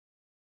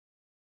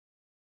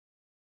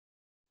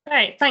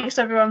Great, thanks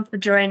everyone for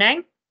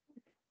joining.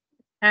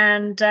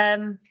 And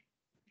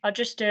I'll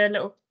just do a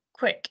little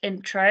quick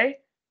intro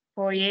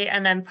for you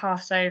and then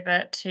pass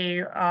over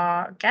to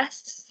our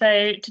guests.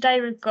 So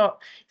today we've got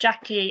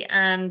Jackie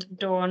and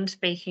Dawn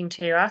speaking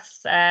to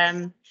us,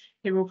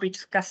 who will be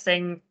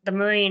discussing the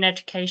Marine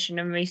Education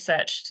and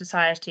Research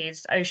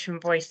Society's Ocean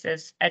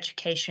Voices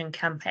education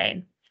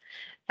campaign.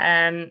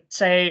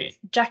 So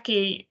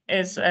Jackie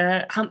is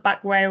a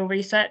humpback whale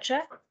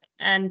researcher,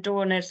 and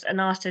Dawn is an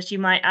artist. You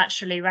might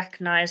actually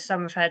recognise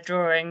some of her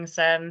drawings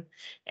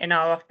in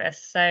our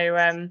office.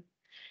 So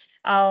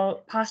I'll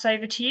pass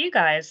over to you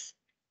guys.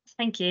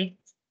 Thank you.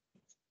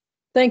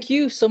 Thank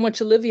you so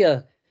much,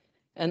 Olivia.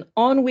 And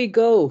on we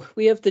go.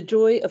 We have the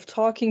joy of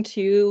talking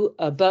to you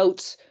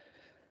about,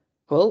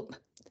 well,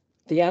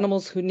 the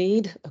animals who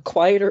need a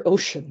quieter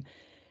ocean.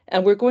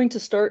 And we're going to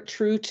start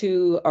true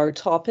to our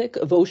topic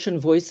of ocean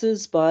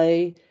voices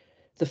by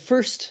the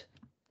first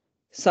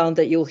sound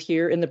that you'll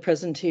hear in the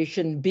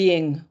presentation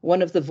being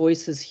one of the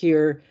voices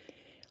here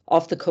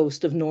off the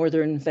coast of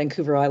northern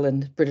Vancouver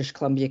Island, British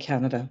Columbia,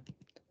 Canada.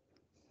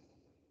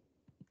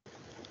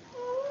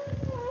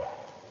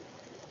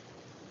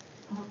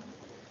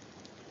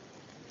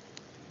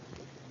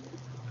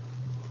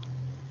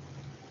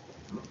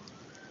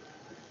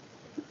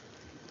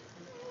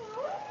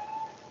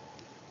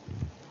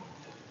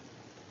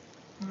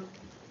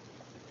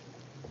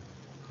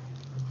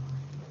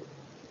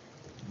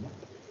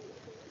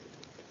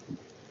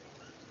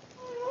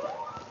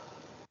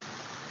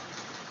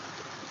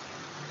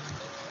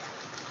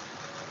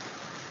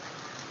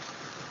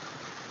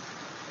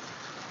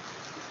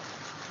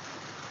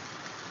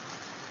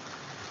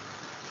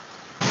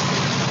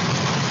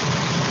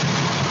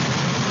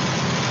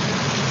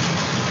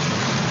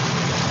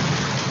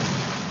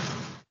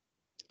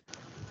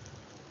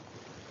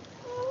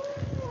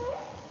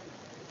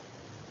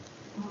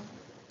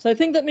 So I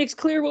think that makes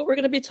clear what we're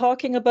going to be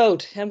talking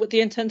about and what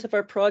the intent of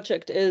our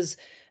project is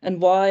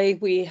and why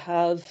we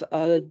have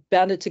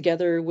banded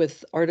together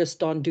with artist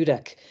Dawn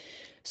Dudek.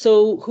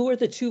 So who are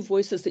the two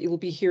voices that you will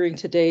be hearing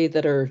today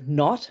that are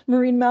not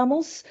marine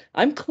mammals?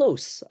 I'm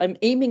close. I'm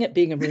aiming at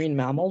being a marine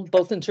mammal,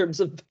 both in terms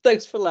of,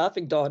 thanks for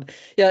laughing, Dawn.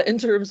 Yeah, in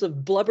terms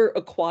of blubber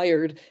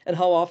acquired and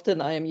how often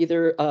I am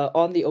either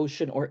on the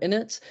ocean or in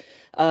it.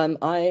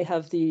 I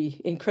have the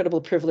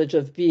incredible privilege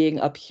of being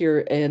up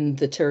here in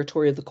the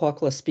territory of the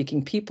Kwakwa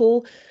speaking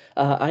people.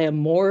 I am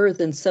more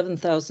than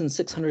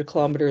 7,600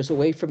 kilometers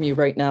away from you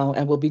right now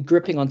and will be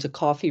gripping onto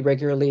coffee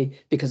regularly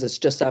because it's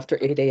just after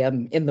 8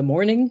 a.m. in the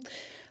morning.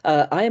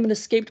 I am an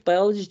escaped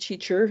biology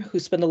teacher who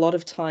spent a lot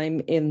of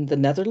time in the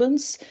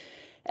Netherlands.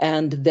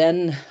 And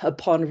then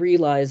upon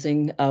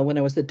realizing when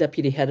I was the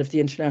deputy head of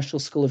the International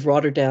School of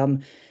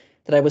Rotterdam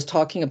that I was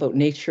talking about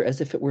nature as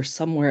if it were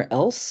somewhere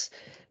else,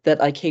 that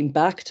I came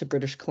back to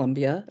British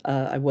Columbia.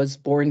 I was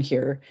born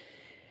here,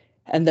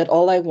 and that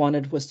all I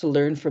wanted was to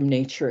learn from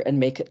nature and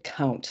make it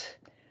count.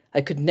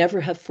 I could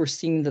never have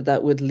foreseen that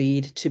that would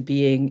lead to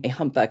being a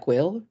humpback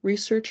whale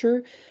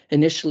researcher.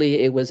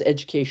 Initially, it was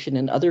education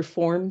in other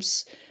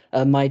forms,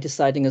 my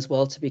deciding as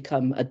well to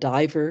become a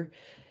diver,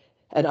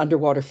 an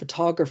underwater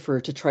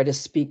photographer to try to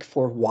speak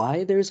for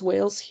why there's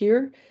whales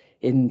here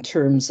in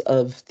terms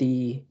of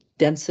the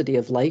density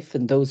of life,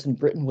 and those in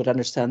Britain would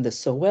understand this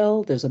so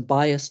well. There's a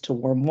bias to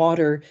warm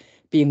water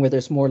being where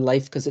there's more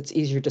life because it's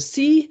easier to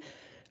see.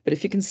 But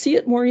if you can see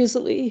it more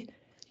easily,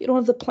 you don't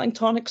have the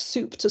planktonic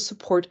soup to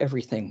support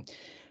everything.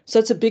 So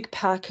that's a big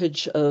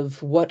package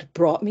of what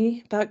brought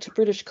me back to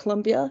British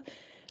Columbia.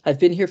 I've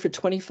been here for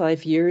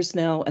 25 years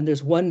now, and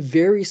there's one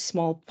very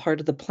small part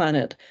of the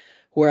planet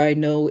where I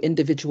know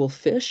individual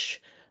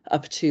fish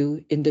up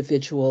to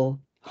individual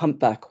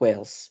humpback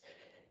whales.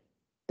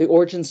 The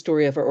origin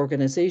story of our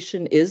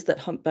organization is that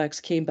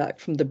humpbacks came back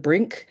from the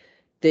brink.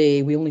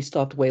 We only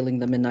stopped whaling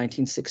them in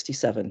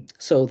 1967.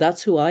 So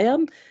that's who I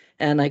am.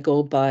 And I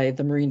go by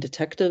the Marine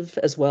Detective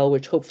as well,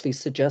 which hopefully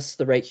suggests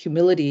the right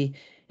humility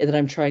in that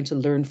I'm trying to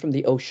learn from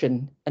the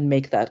ocean and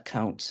make that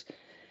count.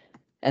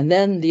 And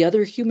then the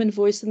other human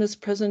voice in this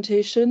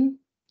presentation,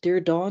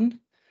 dear Dawn.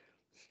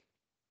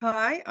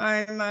 Hi,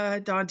 I'm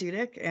Dawn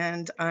Dudek,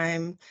 and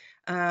I'm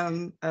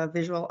a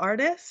visual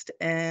artist,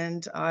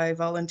 and I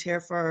volunteer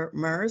for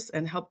MERS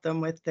and help them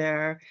with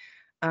their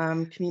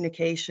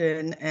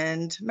communication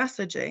and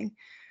messaging.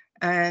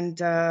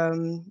 And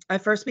I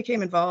first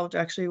became involved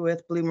actually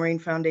with Blue Marine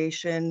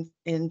Foundation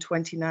in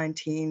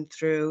 2019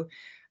 through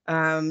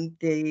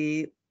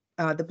the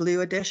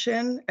Blue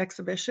Edition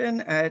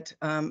exhibition at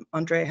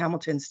Andre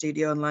Hamilton's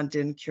studio in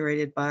London,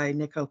 curated by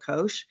Nico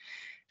Koch.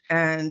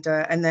 And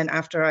then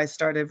after I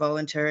started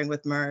volunteering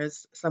with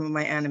MERS, some of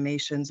my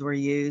animations were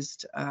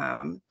used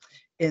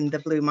in the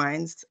Blue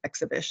Minds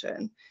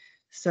exhibition.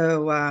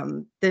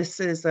 So this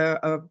is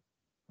a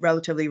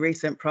relatively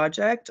recent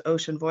project,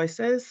 Ocean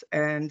Voices,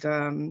 and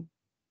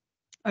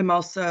I'm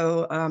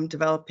also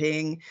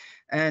developing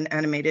an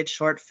animated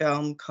short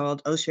film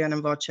called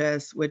Oceanum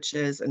Voces, which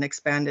is an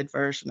expanded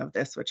version of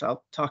this, which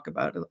I'll talk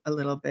about a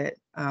little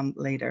bit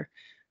later.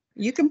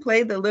 You can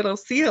play the little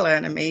seal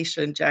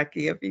animation,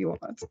 Jackie, if you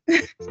want.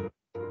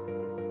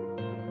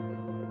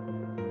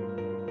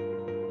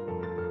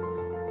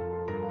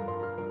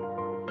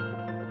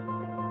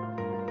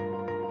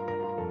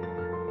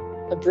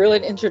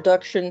 Brilliant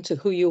introduction to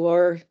who you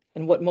are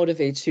and what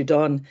motivates you,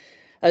 Dawn.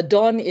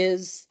 Dawn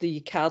is the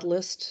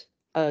catalyst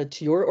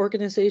to your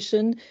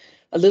organization.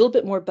 A little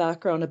bit more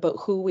background about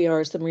who we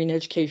are as the Marine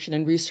Education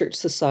and Research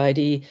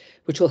Society,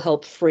 which will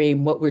help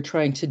frame what we're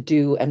trying to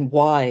do and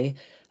why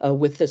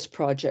with this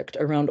project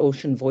around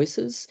Ocean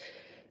Voices.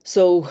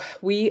 So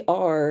we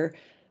are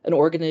an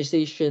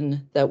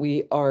organization that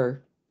we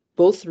are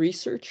both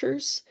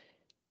researchers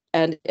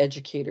and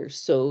educators.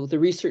 So the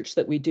research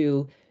that we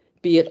do,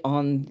 be it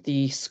on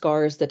the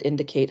scars that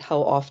indicate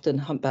how often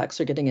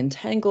humpbacks are getting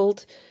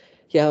entangled,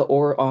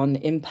 or on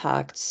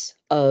impacts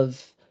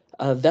of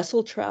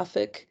vessel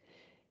traffic,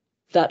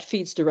 that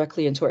feeds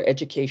directly into our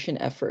education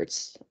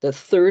efforts. The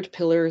third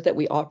pillar that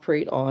we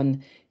operate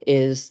on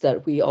is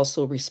that we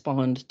also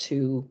respond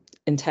to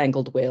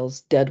entangled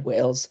whales, dead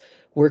whales,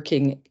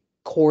 working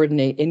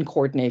in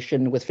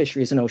coordination with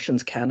Fisheries and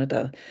Oceans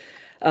Canada.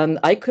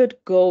 I could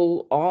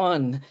go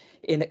on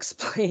in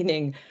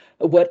explaining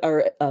what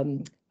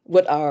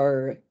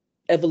our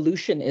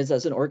evolution is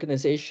as an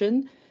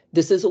organization.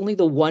 This is only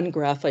the one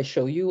graph I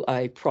show you.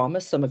 I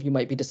promise some of you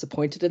might be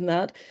disappointed in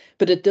that,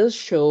 but it does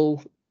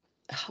show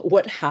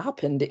what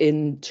happened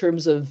in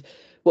terms of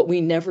what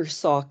we never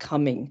saw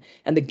coming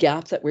and the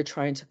gap that we're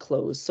trying to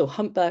close. So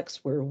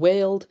humpbacks were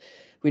whaled.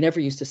 We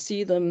never used to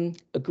see them.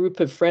 A group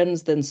of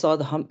friends then saw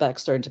the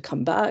humpbacks starting to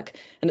come back,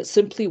 and it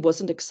simply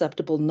wasn't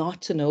acceptable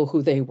not to know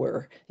who they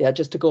were. Yeah,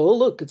 just to go, oh,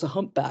 look, it's a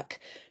humpback.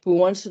 We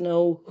wanted to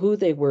know who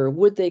they were.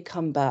 Would they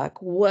come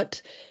back? When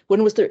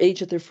was their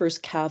age of their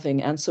first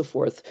calving, and so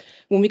forth.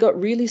 When we got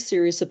really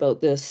serious about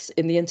this,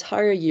 in the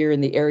entire year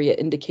in the area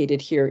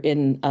indicated here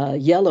in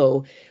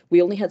yellow, we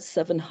only had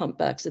 7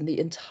 humpbacks in the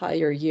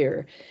entire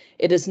year.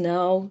 It is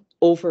now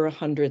over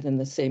 100 in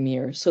the same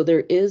year. So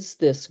there is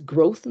this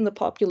growth in the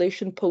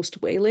population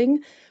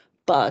post-whaling,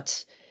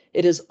 but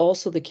it is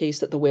also the case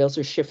that the whales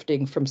are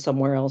shifting from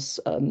somewhere else.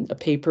 A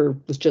paper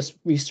was just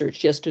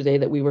researched yesterday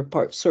that we were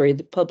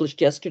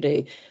published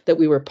yesterday that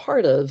we were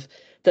part of,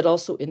 that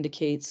also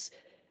indicates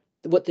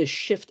what the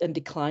shift and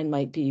decline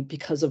might be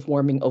because of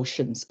warming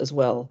oceans as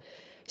well.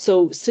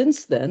 So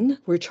since then,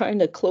 we're trying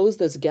to close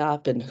this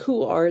gap. And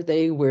who are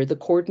they? We're the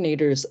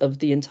coordinators of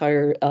the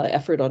entire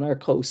effort on our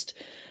coast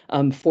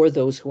for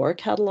those who are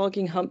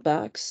cataloging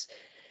humpbacks.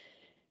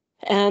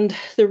 And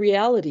the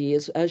reality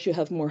is, as you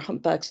have more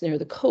humpbacks near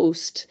the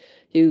coast,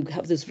 you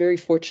have this very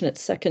fortunate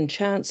second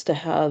chance to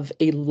have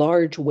a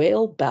large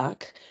whale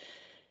back.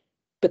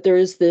 But there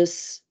is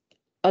this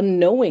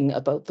unknowing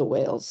about the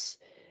whales,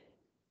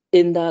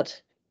 in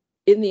that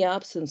in the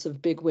absence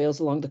of big whales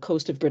along the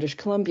coast of British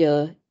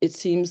Columbia, it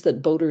seems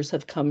that boaters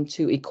have come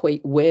to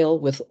equate whale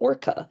with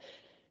orca.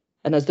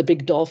 And as the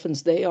big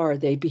dolphins they are,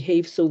 they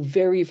behave so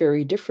very,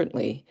 very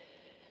differently.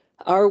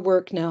 Our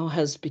work now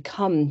has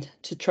become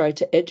to try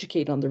to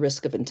educate on the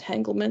risk of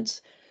entanglement,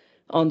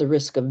 on the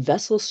risk of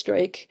vessel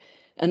strike,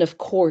 and of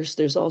course,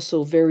 there's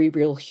also very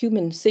real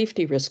human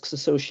safety risks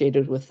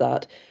associated with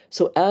that.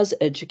 So as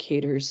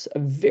educators, a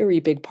very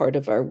big part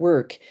of our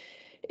work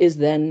is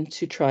then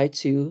to try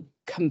to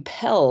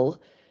compel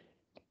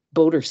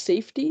boater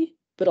safety,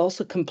 but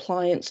also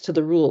compliance to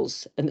the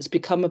rules. And it's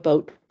become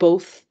about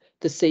both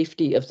the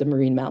safety of the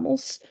marine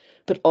mammals,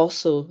 but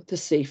also the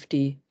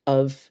safety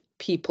of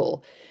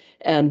people.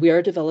 And we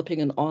are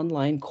developing an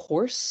online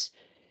course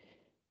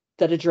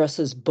that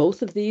addresses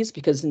both of these,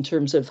 because in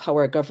terms of how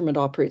our government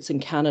operates in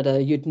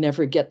Canada, you'd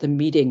never get the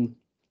meeting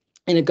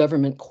in a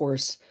government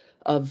course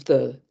of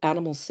the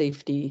animal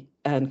safety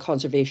and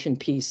conservation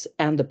piece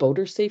and the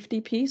boater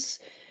safety piece.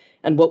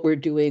 And what we're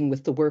doing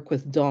with the work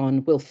with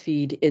Dawn will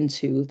feed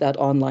into that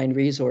online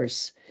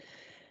resource.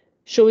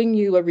 Showing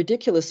you a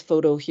ridiculous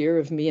photo here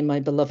of me and my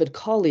beloved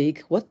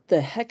colleague. What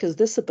the heck is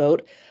this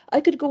about?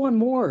 I could go on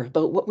more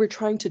about what we're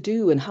trying to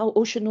do and how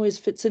ocean noise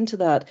fits into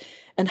that,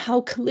 and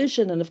how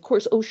collision and, of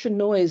course, ocean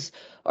noise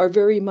are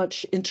very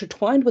much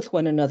intertwined with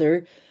one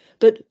another.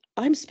 But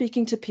I'm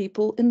speaking to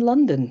people in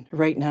London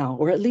right now,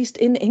 or at least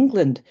in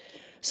England.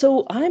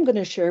 So I'm going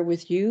to share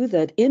with you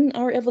that in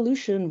our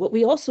evolution, what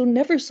we also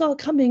never saw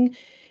coming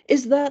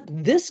is that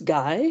this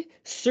guy,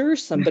 Sir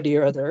somebody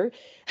or other,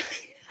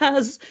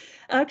 has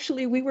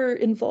actually, we were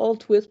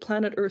involved with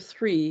Planet Earth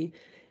 3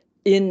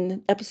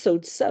 in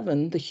episode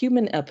 7, the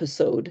human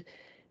episode,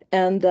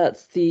 and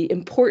that the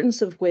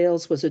importance of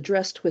whales was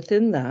addressed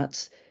within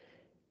that.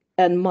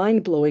 And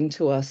mind-blowing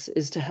to us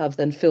is to have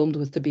then filmed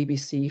with the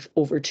BBC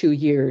over 2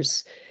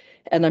 years.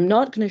 And I'm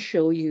not going to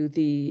show you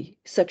the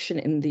section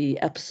in the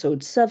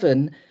episode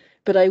 7,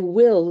 but I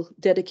will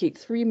dedicate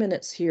 3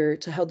 minutes here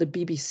to how the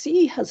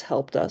BBC has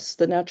helped us,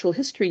 the Natural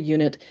History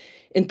Unit,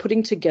 in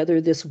putting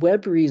together this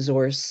web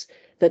resource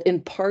that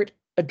in part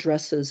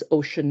addresses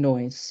ocean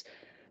noise.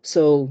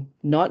 So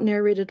not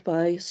narrated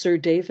by Sir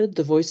David,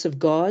 the voice of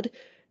God,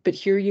 but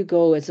here you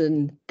go as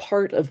in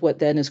part of what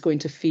then is going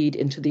to feed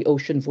into the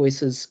Ocean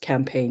Voices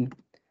campaign.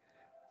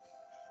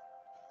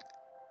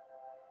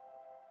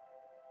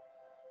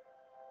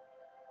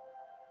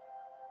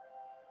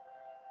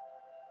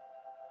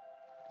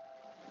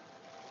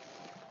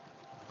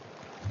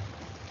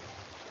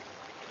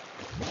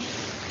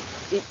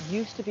 it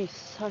used to be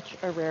such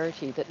a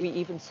rarity that we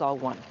even saw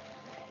one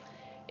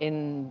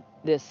in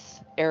this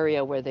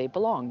area where they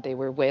belonged. They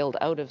were whaled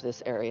out of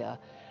this area.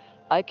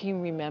 I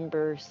can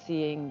remember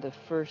seeing the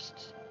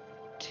first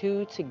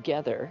two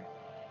together,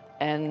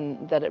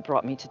 and that it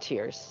brought me to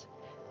tears,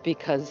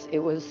 because it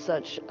was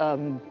such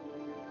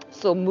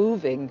so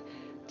moving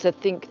to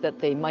think that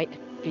they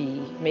might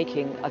be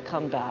making a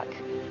comeback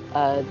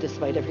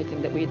despite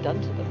everything that we had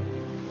done to them.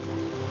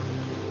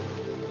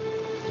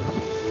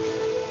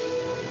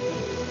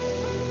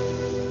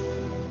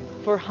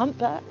 For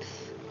humpbacks,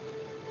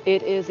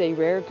 it is a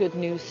rare good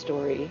news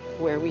story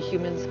where we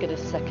humans get a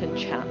second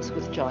chance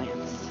with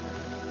giants.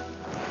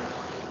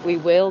 We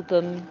whaled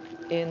them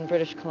in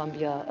British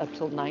Columbia up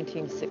till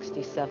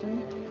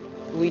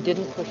 1967. We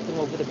didn't push them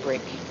over the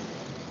brink.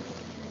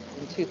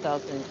 In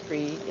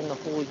 2003, in the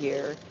whole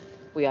year,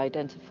 we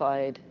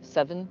identified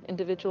 7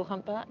 individual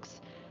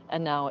humpbacks,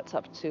 and now it's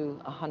up to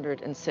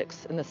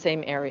 106 in the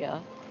same area.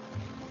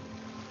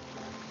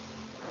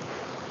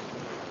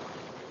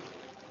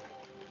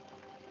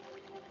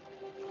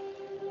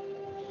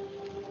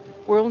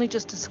 We're only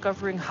just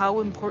discovering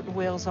how important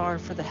whales are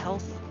for the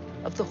health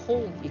of the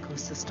whole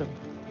ecosystem.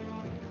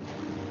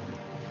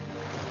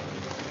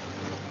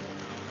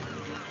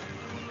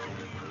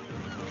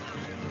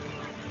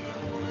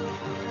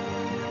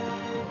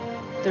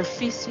 Their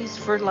feces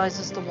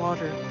fertilizes the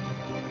water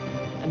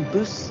and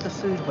boosts the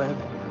food web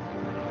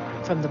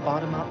from the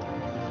bottom up.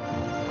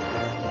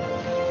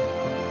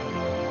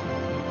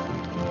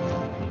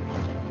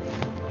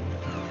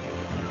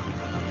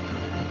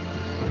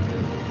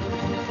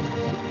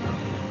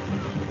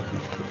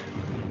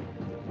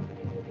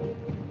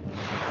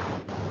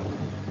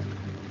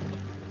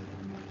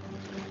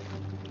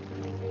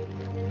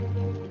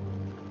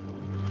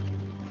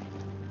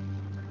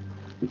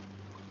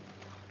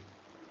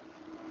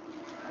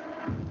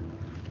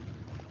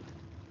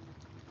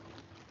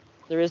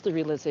 There is the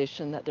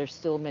realization that there's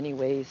still many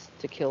ways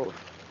to kill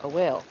a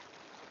whale.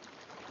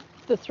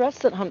 The threats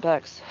that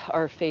humpbacks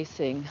are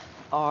facing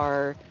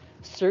are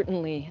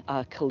certainly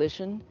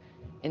collision,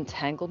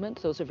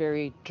 entanglement. Those are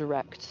very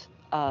direct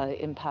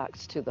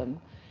impacts to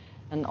them,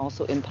 and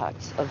also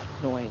impacts of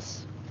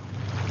noise.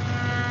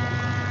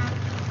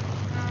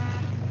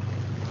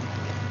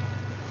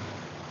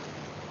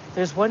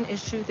 There's one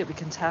issue that we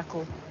can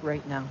tackle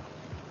right now.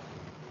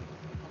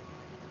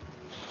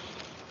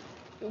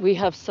 We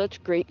have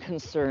such great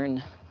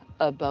concern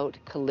about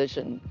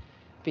collision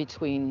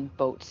between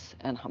boats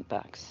and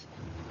humpbacks.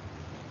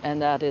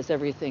 And that is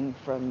everything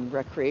from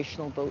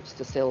recreational boats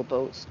to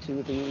sailboats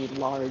to the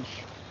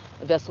large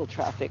vessel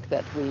traffic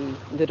that we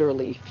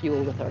literally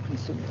fuel with our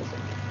consumerism.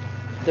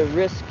 The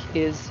risk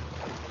is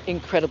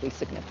incredibly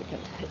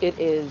significant. It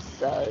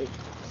is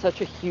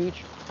such a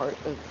huge part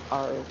of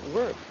our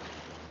work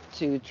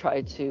to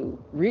try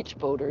to reach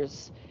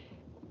boaters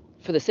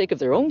for the sake of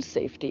their own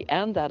safety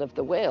and that of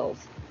the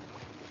whales.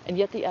 And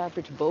yet the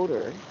average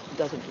boater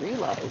doesn't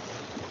realize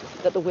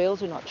that the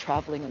whales are not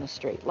traveling in a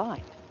straight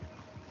line.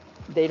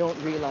 They don't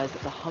realize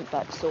that the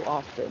humpbacks so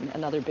often,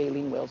 and other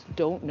baleen whales,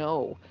 don't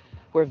know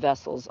where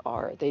vessels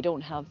are. They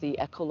don't have the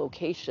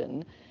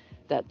echolocation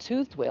that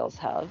toothed whales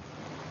have.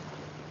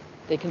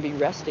 They can be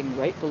resting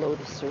right below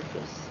the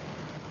surface.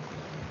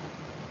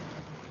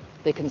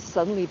 They can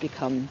suddenly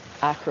become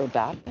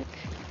acrobatic.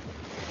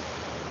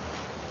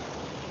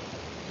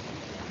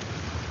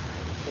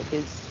 It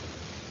is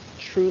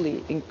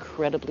truly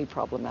incredibly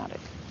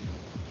problematic.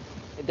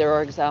 There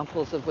are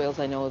examples of whales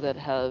I know that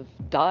have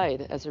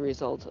died as a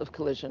result of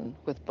collision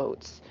with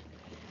boats.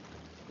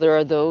 There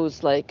are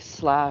those like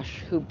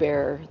Slash who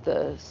bear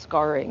the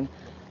scarring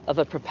of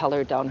a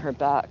propeller down her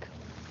back.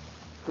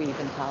 We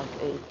even have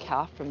a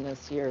calf from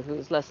this year who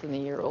is less than a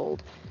year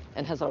old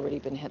and has already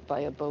been hit by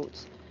a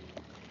boat.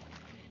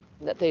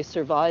 That they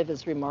survive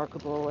is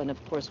remarkable, and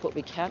of course what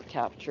we can't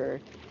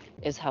capture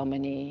is how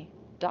many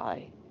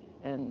die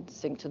and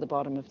sink to the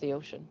bottom of the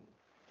ocean.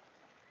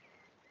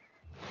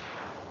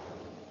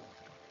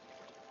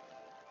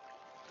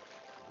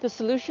 The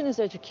solution is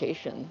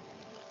education.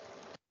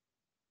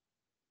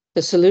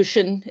 The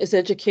solution is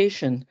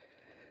education.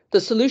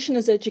 The solution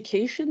is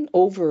education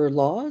over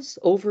laws,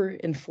 over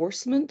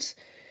enforcement.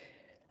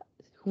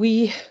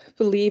 We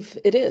believe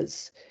it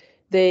is.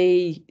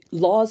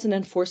 Laws and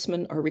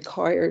enforcement are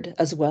required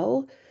as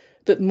well,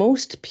 but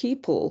most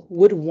people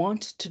would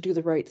want to do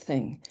the right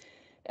thing.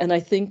 And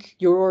I think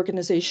your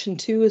organization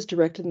too is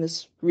directed in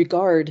this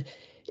regard,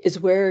 is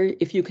where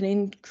if you can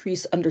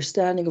increase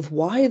understanding of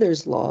why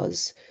there's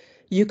laws,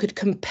 you could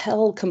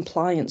compel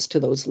compliance to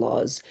those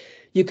laws.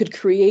 You could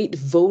create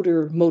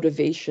voter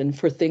motivation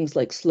for things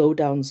like slow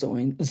down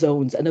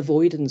zones and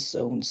avoidance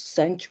zones,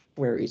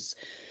 sanctuaries.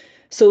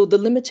 So the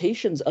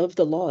limitations of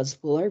the laws,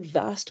 well, our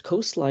vast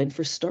coastline,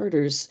 for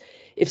starters,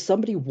 if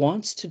somebody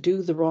wants to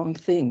do the wrong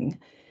thing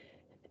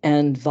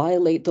and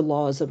violate the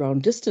laws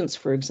around distance,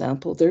 for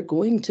example, they're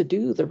going to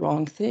do the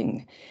wrong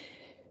thing.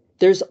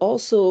 There's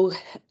also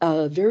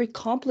very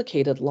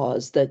complicated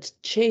laws that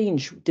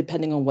change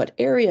depending on what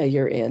area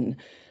you're in,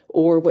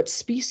 or what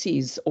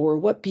species, or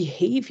what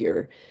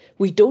behavior.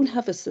 We don't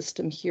have a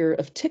system here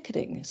of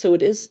ticketing. So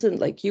it isn't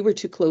like you were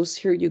too close,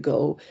 here you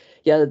go.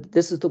 Yeah,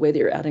 this is the way that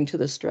you're adding to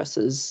the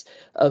stresses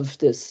of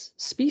this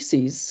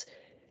species.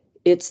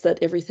 It's that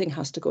everything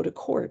has to go to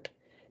court.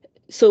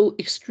 So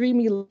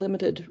extremely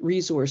limited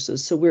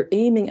resources. So we're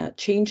aiming at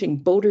changing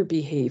boater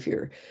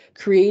behavior,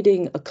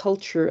 creating a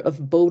culture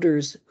of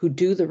boaters who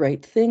do the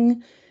right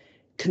thing,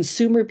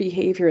 consumer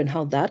behavior and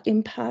how that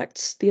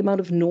impacts the amount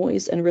of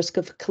noise and risk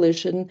of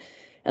collision.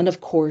 And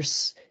of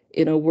course,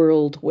 in a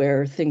world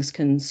where things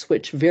can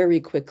switch very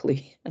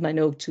quickly, and I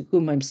know to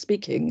whom I'm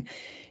speaking,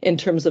 in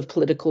terms of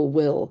political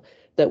will,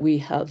 that we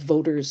have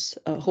voters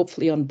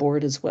hopefully on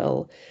board as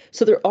well.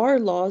 So there are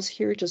laws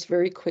here, just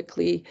very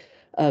quickly.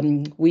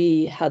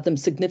 We had them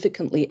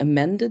significantly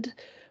amended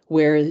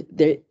where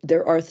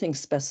there are things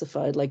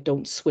specified like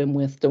don't swim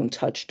with, don't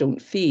touch, don't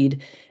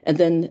feed. And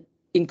then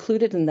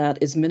included in that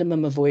is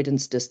minimum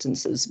avoidance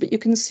distances. But you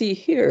can see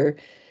here,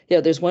 yeah,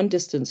 there's one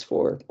distance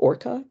for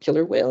orca,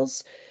 killer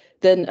whales,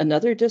 then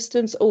another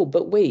distance. Oh,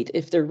 but wait,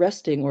 if they're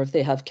resting or if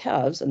they have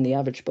calves, and the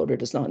average boater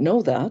does not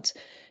know that,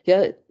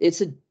 yeah, it's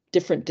a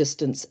different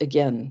distance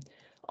again.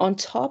 On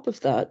top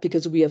of that,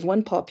 because we have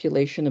one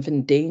population of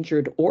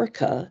endangered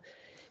orca,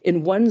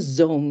 in one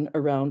zone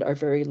around our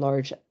very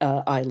large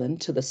island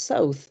to the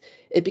south,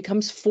 it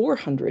becomes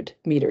 400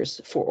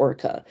 meters for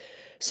orca.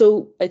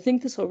 So I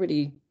think this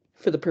already,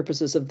 for the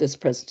purposes of this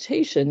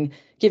presentation,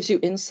 gives you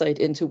insight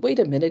into, wait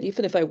a minute,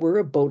 even if I were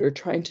a boater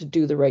trying to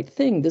do the right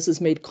thing, this is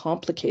made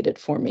complicated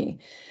for me.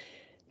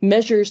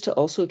 Measures to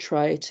also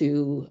try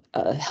to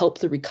help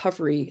the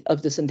recovery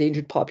of this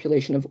endangered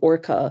population of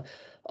orca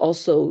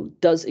also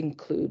does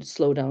include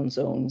slowdown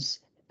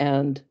zones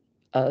and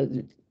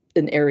an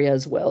area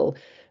as well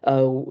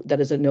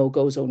that is a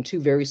no-go zone, two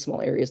very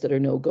small areas that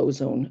are no-go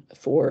zone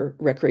for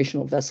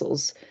recreational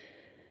vessels.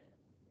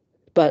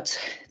 But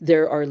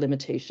there are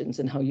limitations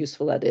in how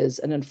useful that is.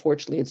 And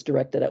unfortunately, it's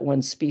directed at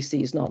one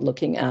species, not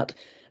looking at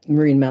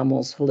marine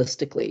mammals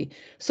holistically.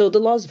 So the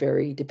laws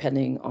vary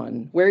depending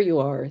on where you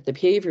are, the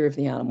behavior of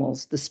the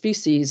animals, the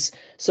species,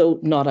 so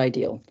not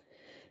ideal.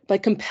 By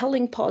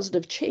compelling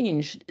positive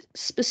change,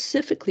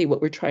 specifically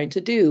what we're trying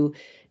to do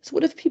is,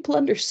 what if people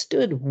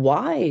understood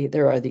why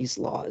there are these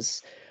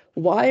laws?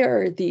 Why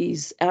are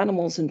these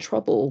animals in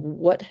trouble?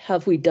 What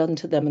have we done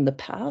to them in the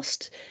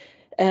past?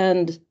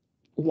 And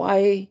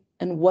why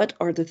and what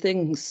are the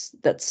things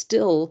that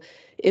still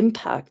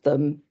impact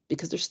them?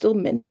 Because there's still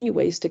many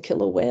ways to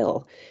kill a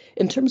whale.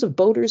 In terms of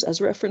boaters,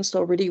 as referenced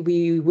already,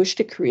 we wish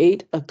to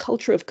create a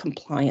culture of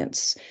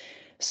compliance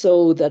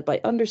so that by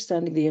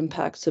understanding the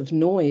impacts of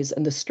noise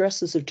and the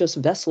stresses of just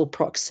vessel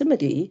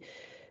proximity,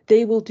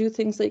 they will do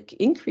things like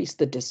increase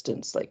the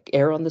distance, like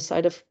err on the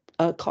side of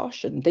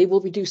caution. They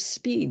will reduce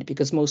speed,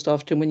 because most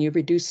often when you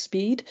reduce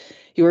speed,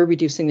 you are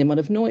reducing the amount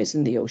of noise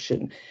in the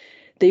ocean.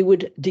 They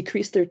would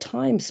decrease their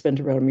time spent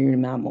around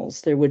marine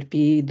mammals. There would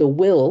be the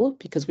will,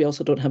 because we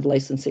also don't have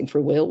licensing for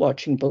whale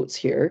watching boats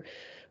here,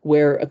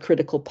 where a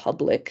critical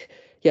public,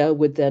 yeah,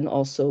 would then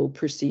also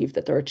perceive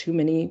that there are too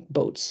many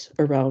boats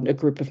around a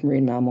group of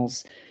marine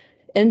mammals.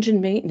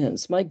 Engine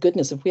maintenance, my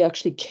goodness, if we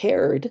actually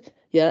cared,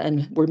 yeah,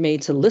 and were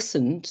made to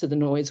listen to the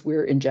noise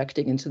we're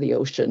injecting into the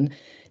ocean,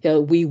 yeah,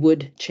 we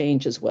would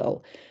change as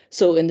well.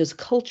 So in this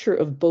culture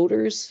of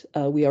boaters,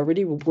 we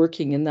already were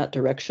working in that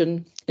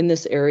direction. In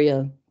this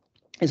area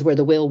is where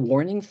the whale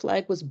warning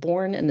flag was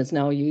born and is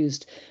now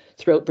used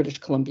throughout British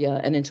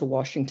Columbia and into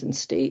Washington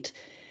state.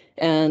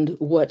 And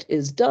what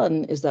is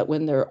done is that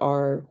when there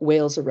are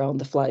whales around,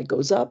 the flag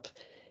goes up,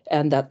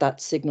 and that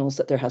signals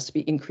that there has to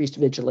be increased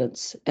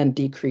vigilance and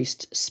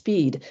decreased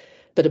speed.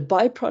 But a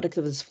byproduct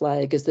of this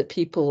flag is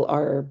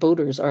that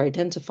boaters are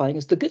identifying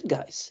as the good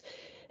guys.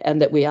 And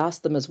that we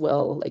ask them as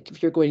well, like,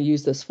 if you're going to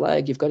use this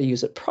flag, you've got to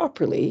use it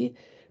properly,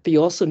 but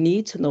you also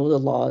need to know the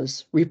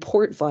laws,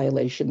 report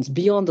violations,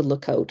 be on the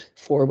lookout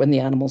for when the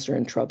animals are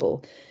in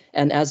trouble.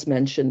 And as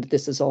mentioned,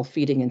 this is all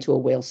feeding into a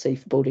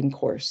whale-safe boating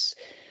course.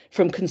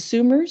 From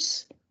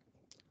consumers,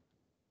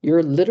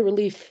 you're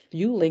literally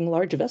fueling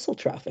large vessel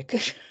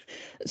traffic.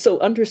 So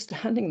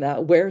understanding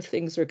that, where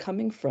things are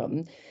coming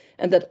from,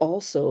 and that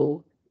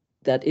also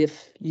that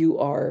if you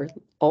are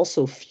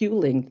also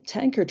fueling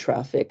tanker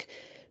traffic,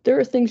 there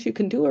are things you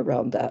can do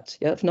around that.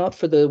 Yeah, if not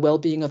for the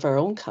well-being of our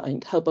own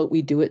kind, how about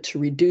we do it to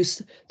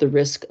reduce the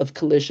risk of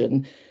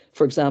collision?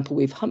 For example,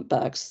 we've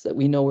humpbacks that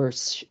we know are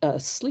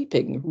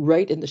sleeping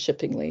right in the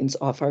shipping lanes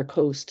off our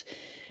coast.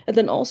 And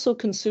then also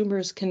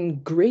consumers can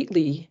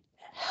greatly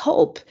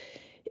help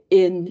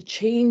in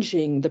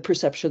changing the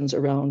perceptions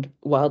around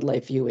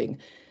wildlife viewing.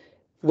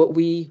 What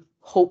we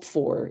hope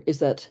for is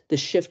that the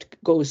shift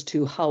goes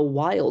to how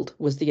wild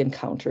was the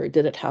encounter?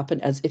 Did it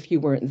happen as if you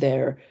weren't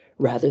there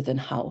rather than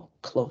how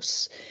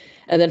close?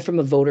 And then from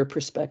a voter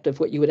perspective,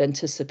 what you would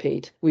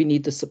anticipate, we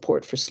need the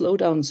support for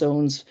slowdown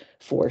zones,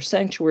 for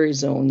sanctuary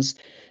zones,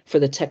 for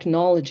the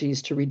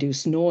technologies to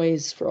reduce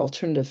noise, for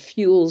alternative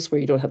fuels where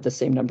you don't have the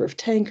same number of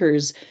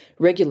tankers,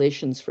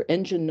 regulations for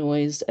engine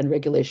noise, and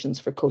regulations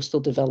for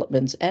coastal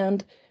developments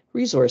and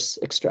resource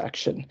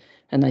extraction.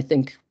 And I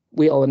think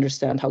we all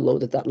understand how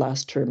loaded that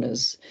last term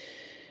is.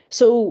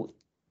 So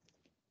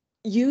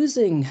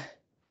using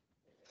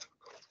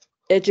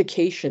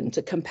education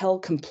to compel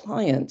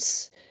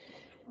compliance,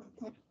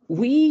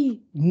 we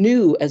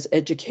knew as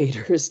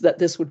educators that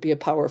this would be a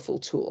powerful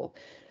tool.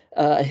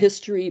 My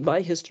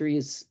history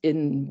is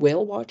in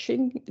whale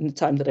watching in the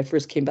time that I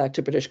first came back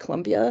to British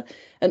Columbia.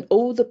 And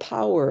oh, the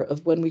power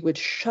of when we would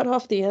shut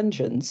off the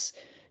engines,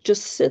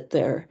 just sit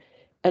there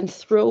and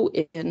throw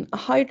in a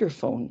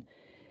hydrophone.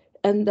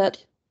 And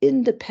that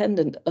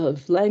independent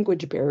of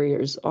language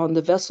barriers on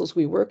the vessels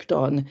we worked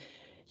on,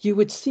 you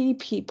would see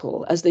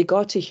people as they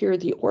got to hear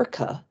the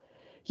orca,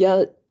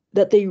 yeah,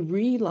 that they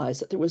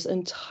realized that there was an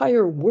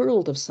entire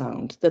world of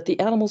sound, that the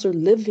animals are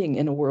living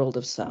in a world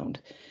of sound.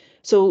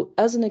 So,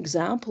 as an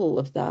example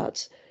of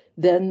that,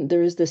 then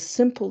there is this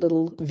simple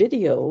little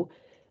video.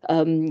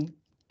 And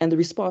the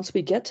response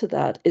we get to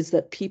that is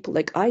that people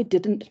like, I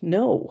didn't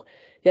know.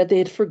 Yeah, they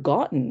had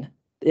forgotten.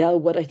 Yeah,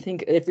 what I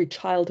think every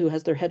child who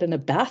has their head in a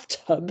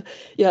bathtub,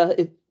 yeah,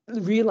 it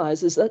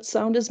realizes that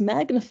sound is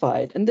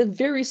magnified. And then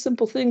very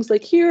simple things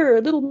like here,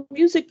 a little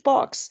music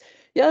box.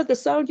 Yeah, the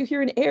sound you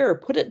hear in air,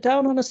 put it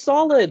down on a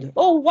solid.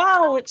 Oh,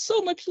 wow, it's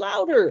so much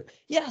louder.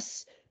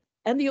 Yes.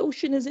 And the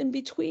ocean is in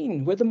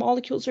between, where the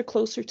molecules are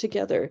closer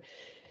together.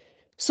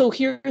 So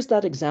here's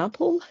that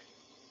example.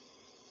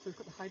 So we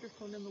put the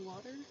hydrophone in the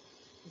water.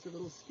 There's a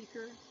little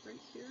speaker right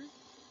here.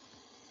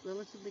 It's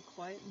relatively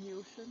quiet in the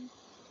ocean.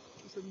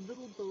 There's a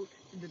little boat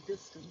in the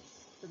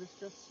distance that has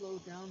just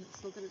slowed down. It's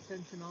still got its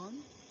engine on.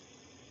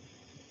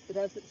 But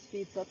as it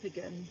speeds up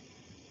again,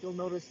 you'll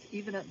notice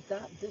even at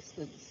that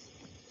distance,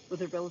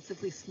 with a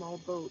relatively small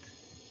boat,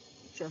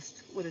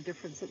 just what a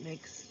difference it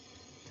makes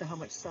to how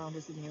much sound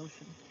is in the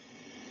ocean.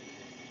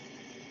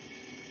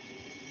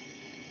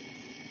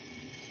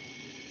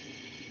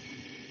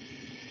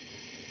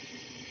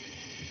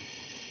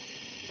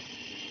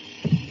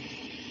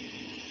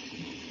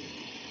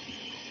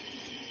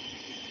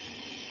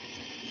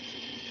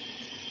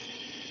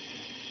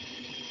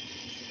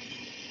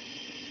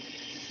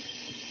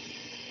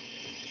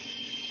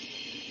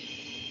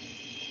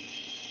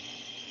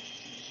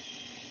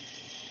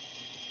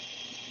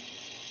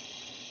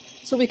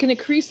 So we can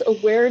increase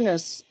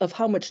awareness of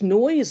how much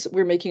noise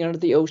we're making out of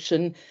the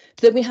ocean.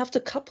 Then we have to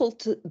couple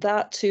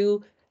that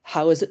to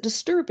how is it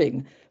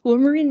disturbing? Well,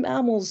 marine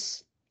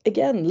mammals,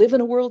 again, live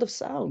in a world of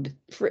sound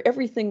for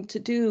everything to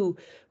do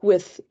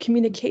with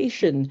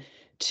communication,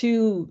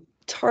 to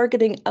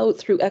targeting out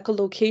through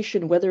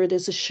echolocation, whether it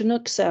is a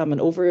Chinook salmon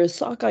over a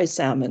sockeye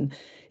salmon.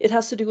 It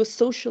has to do with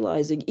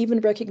socializing, even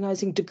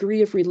recognizing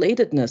degree of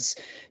relatedness,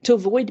 to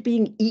avoid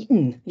being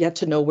eaten, yet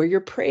to know where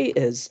your prey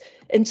is.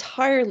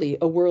 Entirely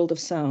a world of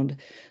sound.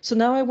 So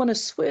now I want to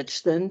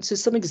switch then to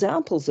some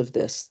examples of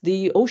this,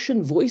 the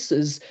ocean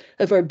voices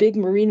of our big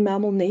marine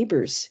mammal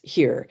neighbors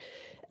here.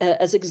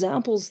 As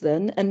examples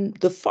then, and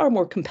the far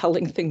more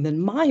compelling thing than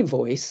my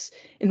voice,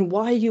 in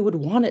why you would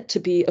want it to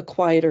be a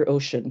quieter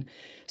ocean.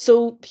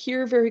 So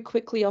here very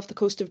quickly off the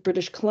coast of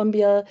British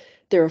Columbia,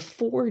 there are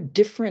 4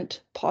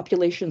 different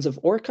populations of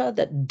orca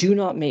that do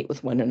not mate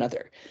with one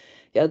another.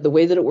 Yeah, the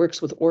way that it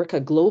works with orca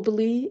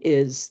globally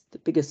is the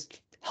biggest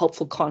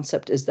helpful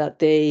concept is that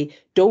they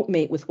don't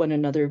mate with one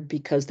another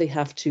because they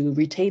have to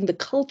retain the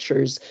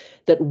cultures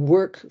that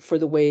work for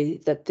the way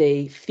that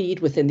they feed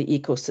within the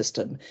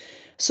ecosystem.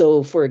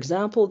 So, for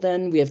example,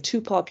 then we have 2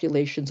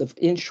 populations of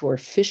inshore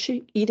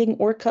fish-eating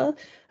orca.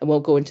 I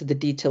won't go into the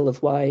detail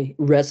of why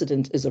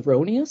resident is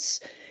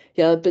erroneous.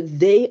 Yeah, but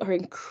they are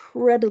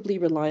incredibly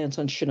reliant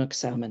on Chinook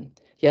salmon.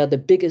 Yeah, the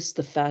biggest,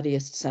 the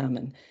fattiest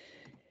salmon.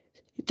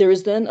 There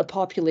is then a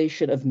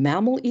population of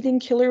mammal-eating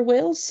killer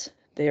whales.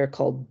 They are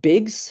called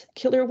Biggs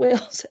killer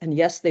whales. And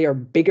yes, they are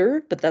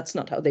bigger, but that's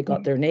not how they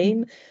got their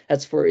name.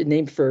 That's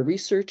named for a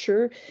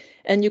researcher.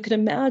 And you can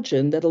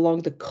imagine that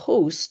along the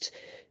coast,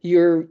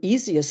 your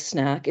easiest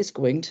snack is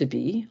going to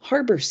be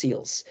harbor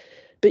seals.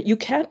 But you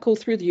can't go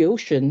through the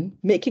ocean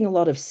making a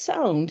lot of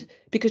sound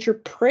because your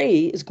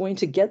prey is going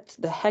to get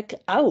the heck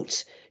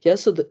out. Yeah,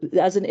 so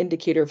as an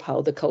indicator of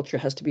how the culture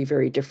has to be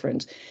very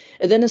different.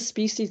 And then a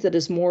species that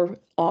is more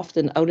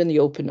often out in the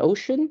open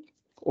ocean,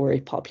 or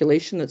a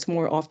population that's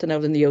more often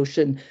out in the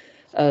ocean,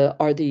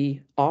 are the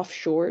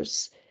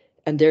offshores,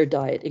 and their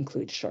diet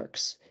includes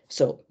sharks.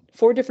 So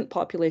 4 different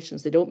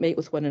populations, they don't mate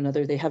with one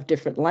another, they have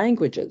different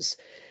languages.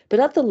 But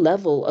at the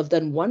level of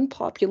then one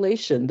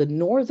population, the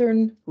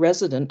northern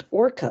resident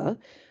orca,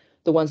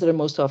 the ones that are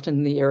most often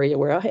in the area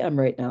where I am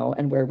right now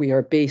and where we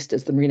are based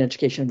as the Marine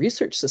Education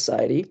Research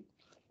Society,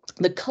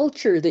 the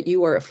culture that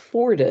you are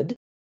afforded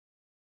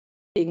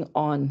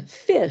on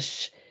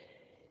fish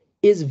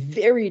is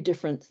very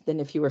different than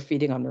if you were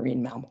feeding on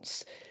marine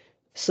mammals.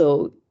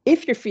 So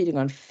if you're feeding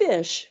on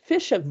fish,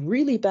 fish have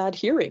really bad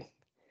hearing.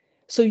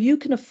 So you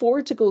can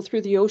afford to go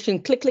through the ocean,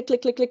 click, click,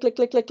 click, click, click, click,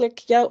 click, click,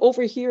 click, yeah,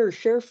 over here,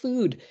 share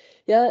food,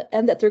 yeah,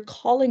 and that they're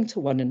calling to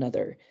one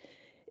another.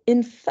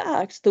 In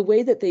fact, the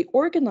way that they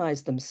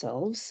organize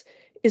themselves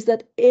is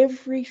that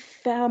every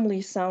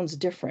family sounds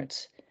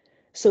different.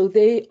 So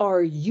they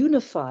are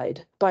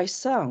unified by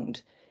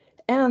sound.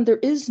 And there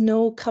is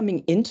no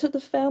coming into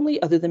the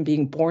family other than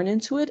being born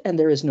into it, and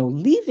there is no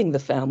leaving the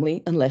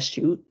family unless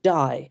you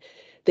die.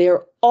 They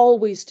are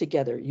always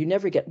together. You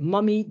never get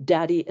mummy,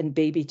 daddy, and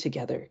baby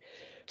together.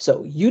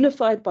 So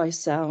unified by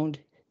sound,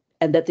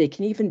 and that they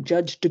can even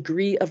judge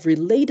degree of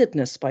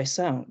relatedness by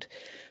sound.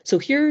 So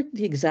here are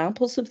the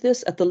examples of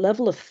this. At the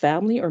level of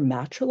family or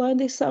matriline,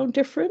 they sound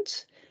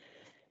different.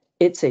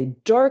 It's a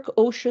dark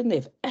ocean. They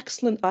have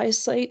excellent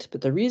eyesight,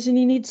 but the reason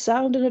you need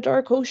sound in a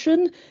dark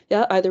ocean,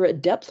 yeah, either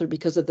at depth or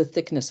because of the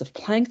thickness of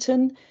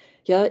plankton,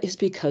 yeah, is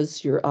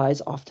because your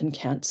eyes often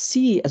can't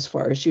see as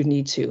far as you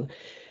need to.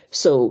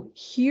 So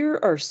here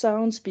are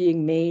sounds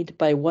being made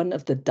by one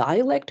of the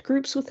dialect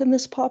groups within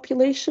this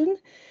population.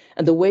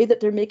 And the way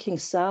that they're making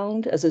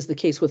sound, as is the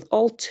case with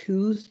all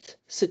toothed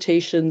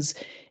cetaceans,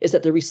 is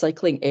that they're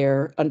recycling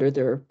air under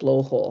their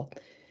blowhole.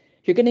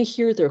 You're going to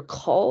hear their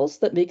calls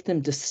that make them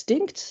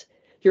distinct.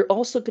 You're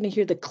also going to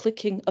hear the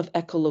clicking of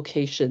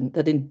echolocation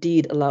that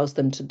indeed allows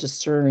them to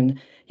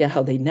discern, yeah,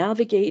 how they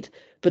navigate,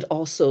 but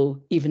also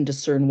even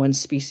discern one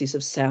species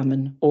of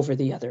salmon over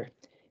the other.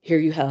 Here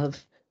you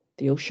have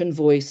the ocean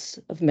voice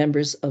of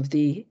members of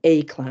the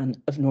A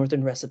clan of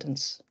northern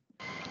residents.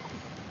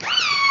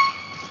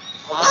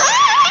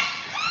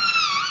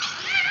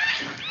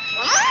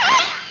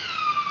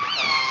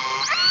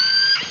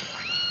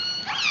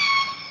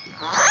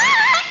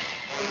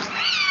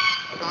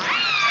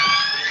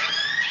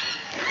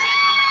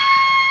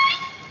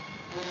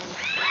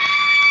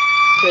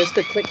 There's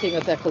the clicking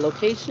of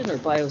echolocation or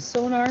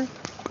biosonar.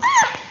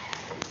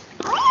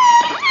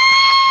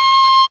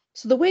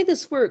 So the way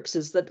this works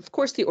is that, of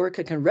course, the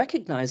orca can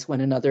recognize one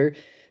another,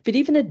 but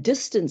even at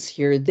distance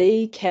here,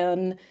 they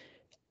can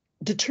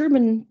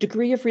determine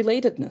degree of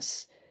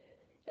relatedness.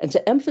 And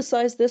to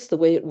emphasize this, the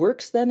way it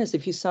works then is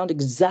if you sound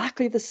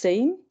exactly the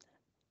same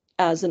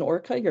as an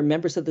orca, you're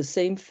members of the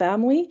same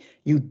family,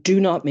 you do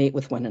not mate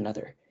with one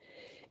another.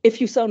 If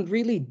you sound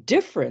really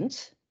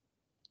different,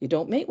 you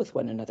don't mate with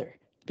one another,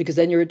 because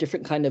then you're a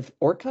different kind of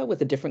orca with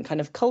a different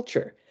kind of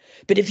culture.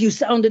 But if you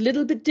sound a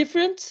little bit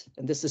different,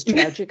 and this is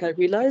tragic, I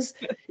realize,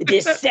 it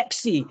is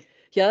sexy,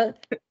 yeah?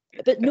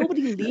 But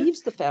nobody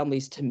leaves the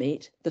families to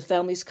mate. The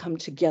families come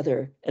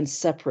together and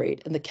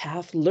separate, and the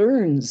calf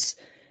learns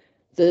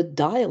the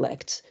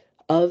dialect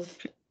of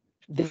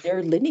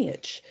their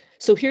lineage.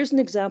 So here's an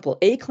example.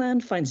 A clan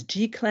finds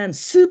G clan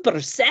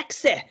super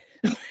sexy.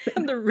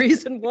 And the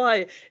reason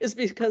why is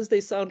because they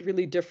sound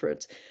really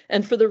different.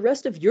 And for the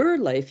rest of your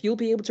life, you'll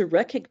be able to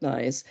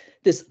recognize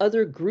this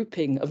other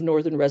grouping of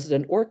northern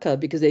resident orca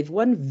because they've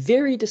one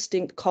very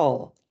distinct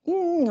call,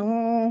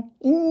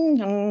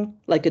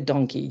 like a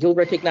donkey. You'll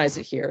recognize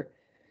it here.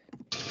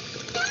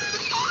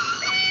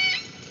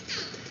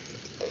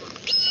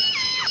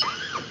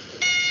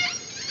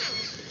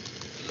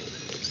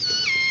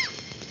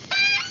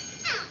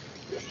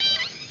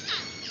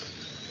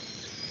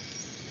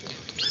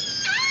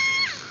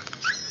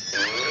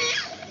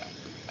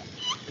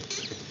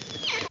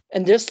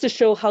 And just to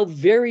show how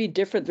very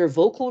different their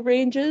vocal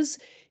range is,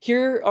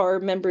 here are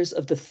members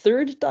of the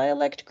third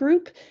dialect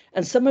group,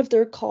 and some of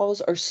their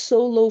calls are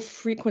so low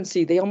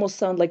frequency, they almost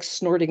sound like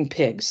snorting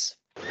pigs.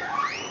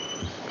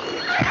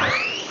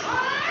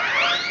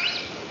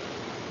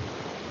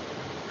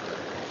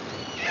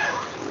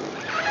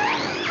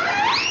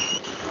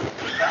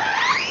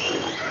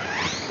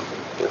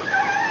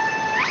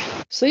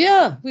 So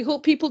yeah, we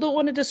hope people don't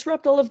want to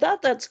disrupt all of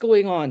that's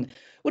going on.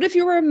 What if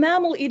you were a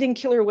mammal-eating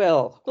killer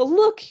whale? Well,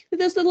 look at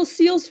this little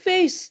seal's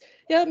face.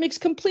 Yeah, it makes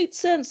complete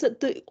sense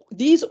that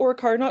these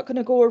orca are not going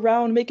to go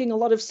around making a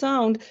lot of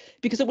sound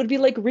because it would be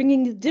like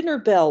ringing the dinner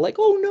bell. Like,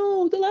 oh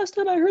no, the last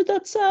time I heard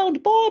that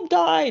sound, Bob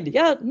died.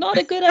 Yeah, not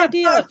a good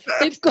idea.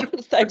 They've got,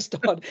 thanks,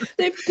 Don.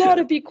 They've got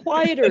to be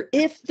quieter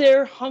if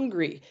they're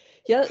hungry.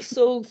 Yeah,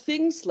 so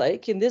things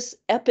like in this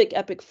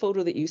epic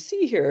photo that you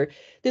see here,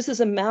 this is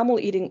a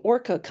mammal-eating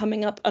orca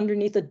coming up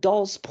underneath a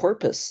Dall's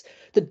porpoise.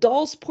 The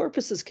Dall's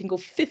porpoises can go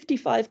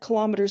 55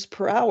 kilometers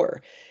per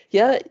hour.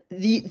 Yeah,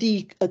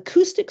 the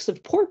acoustics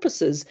of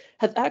porpoises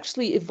have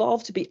actually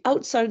evolved to be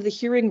outside of the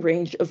hearing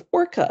range of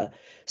orca.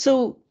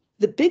 So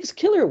the big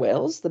killer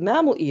whales, the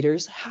mammal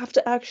eaters, have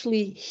to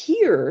actually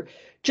hear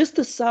just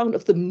the sound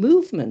of the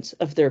movement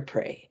of their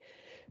prey.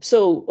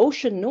 So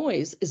ocean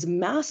noise is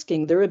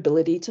masking their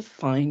ability to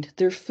find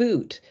their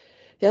food.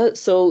 Yeah,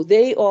 so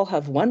they all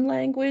have one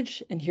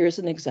language, and here's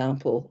an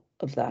example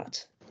of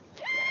that.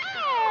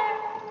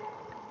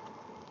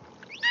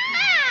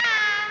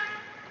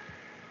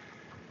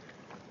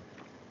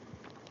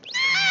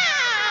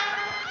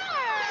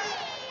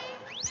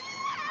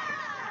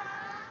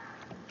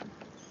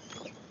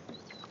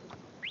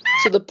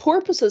 So the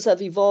porpoises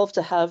have evolved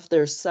to have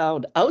their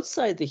sound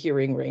outside the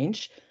hearing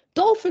range.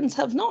 Dolphins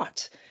have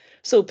not.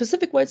 So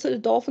Pacific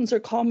white-sided dolphins are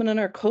common on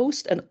our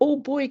coast, and oh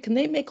boy, can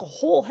they make a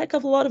whole heck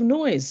of a lot of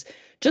noise.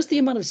 Just the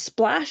amount of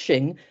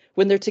splashing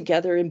when they're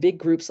together in big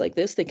groups like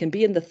this, they can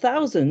be in the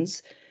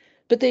thousands,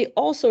 but they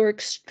also are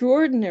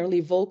extraordinarily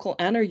vocal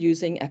and are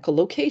using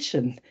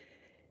echolocation.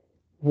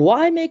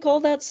 Why make all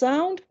that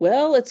sound?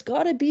 Well, it's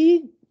got to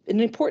be an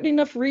important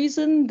enough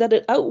reason that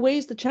it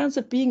outweighs the chance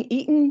of being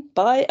eaten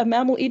by a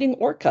mammal-eating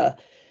orca.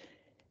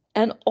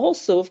 And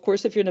also, of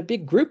course, if you're in a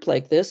big group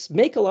like this,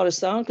 make a lot of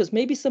sound because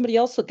maybe somebody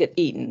else will get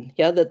eaten.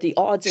 Yeah, that the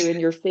odds are in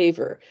your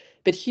favor.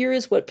 But here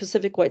is what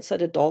Pacific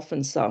white-sided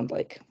dolphins sound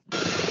like.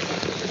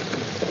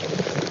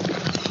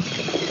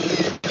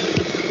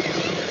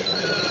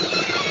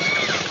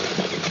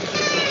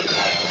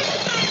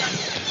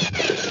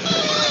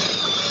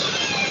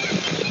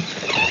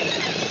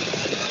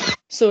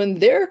 So in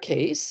their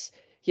case,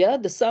 yeah,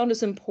 the sound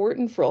is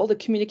important for all the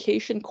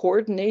communication,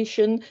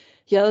 coordination,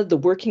 yeah, the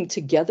working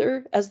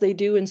together as they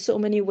do in so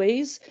many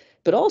ways,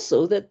 but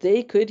also that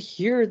they could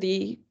hear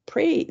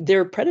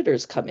their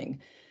predators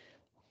coming.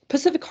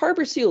 Pacific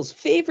harbor seals,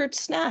 favorite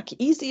snack,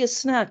 easiest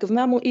snack of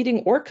mammal-eating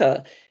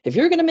orca. If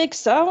you're going to make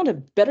sound,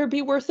 it better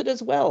be worth it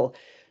as well.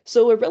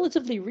 So a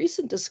relatively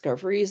recent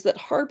discovery is that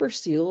harbor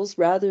seals,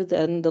 rather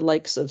than the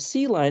likes of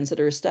sea lions that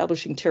are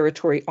establishing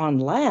territory on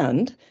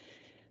land,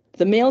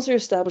 the males are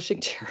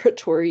establishing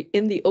territory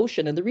in the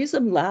ocean. And the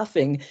reason I'm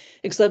laughing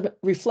is I'm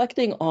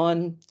reflecting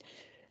on,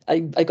 I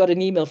got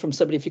an email from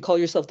somebody, if you call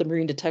yourself the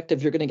marine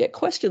detective, you're going to get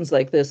questions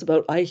like this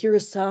about, I hear a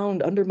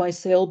sound under my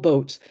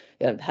sailboat,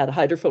 and had a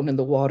hydrophone in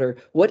the water.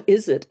 What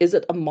is it? Is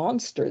it a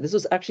monster? This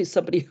was actually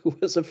somebody who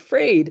was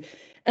afraid.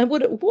 And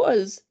what it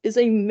was is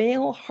a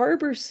male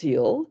harbor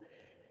seal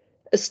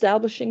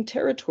establishing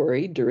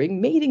territory during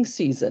mating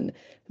season.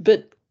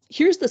 But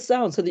here's the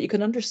sound so that you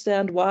can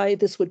understand why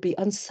this would be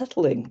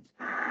unsettling.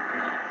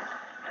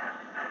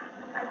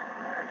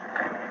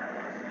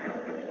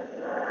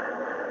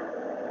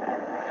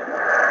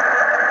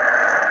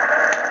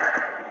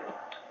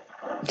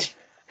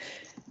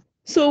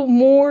 So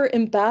more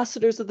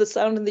ambassadors of the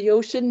sound in the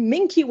ocean,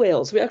 minke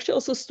whales. We actually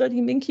also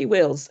study minke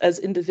whales as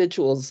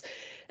individuals.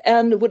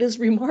 And what is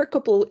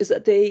remarkable is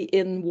that they,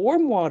 in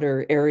warm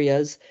water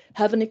areas,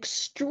 have an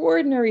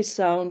extraordinary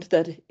sound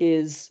that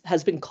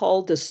has been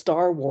called the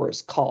Star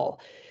Wars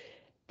call.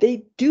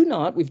 They do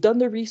not, we've done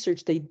the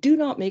research, they do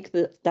not make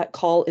that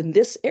call in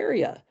this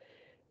area.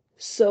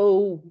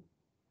 So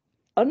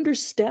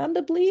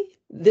understandably,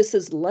 this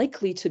is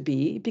likely to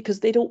be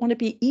because they don't want to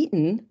be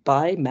eaten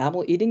by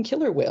mammal-eating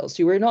killer whales.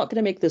 You are not going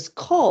to make this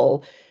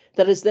call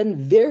that is then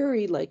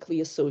very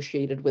likely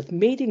associated with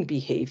mating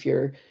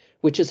behavior,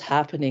 which is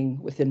happening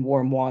within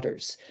warm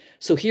waters.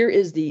 So here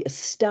is the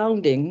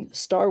astounding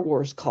Star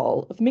Wars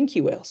call of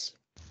minke whales.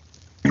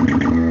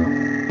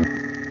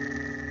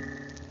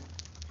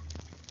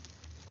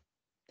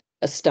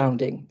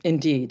 Astounding,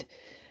 indeed.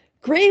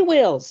 Gray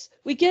whales.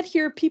 We get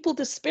here people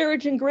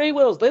disparaging gray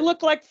whales. They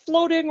look like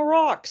floating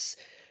rocks.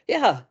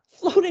 Yeah,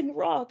 floating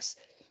rocks.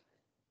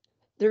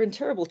 They're in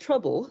terrible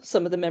trouble,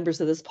 some of the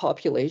members of this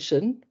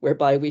population,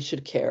 whereby we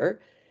should care.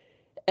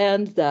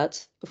 And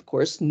that, of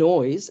course,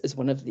 noise is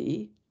one of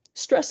the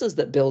stresses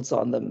that builds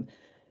on them.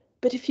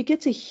 But if you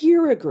get to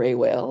hear a gray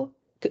whale,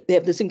 they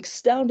have this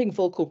astounding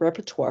vocal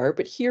repertoire,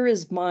 but here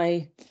is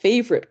my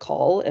favorite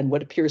call and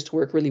what appears to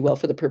work really well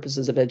for the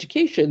purposes of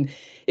education.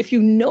 If you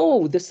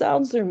know the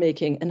sounds they're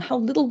making and how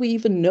little we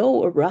even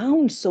know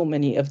around so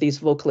many of these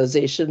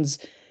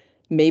vocalizations,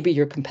 maybe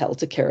you're compelled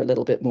to care a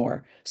little bit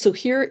more. So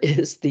here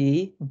is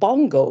the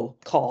bongo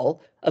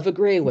call of a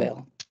gray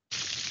whale.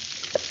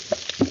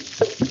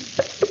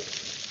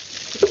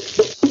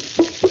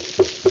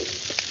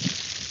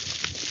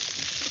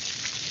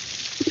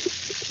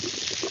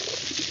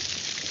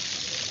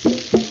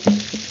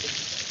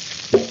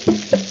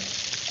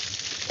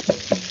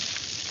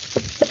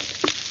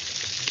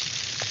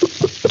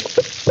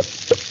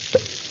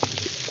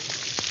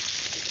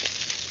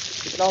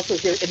 Also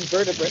hear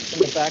invertebrates in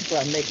the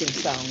background making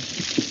sound.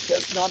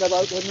 It's not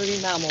about the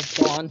marine mammals,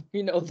 Dawn.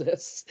 You know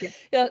this.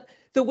 Yeah.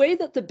 The way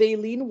that the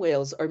baleen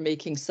whales are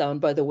making sound,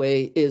 by the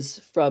way, is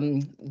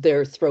from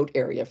their throat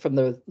area, from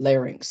the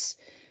larynx.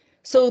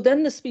 So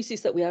then the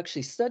species that we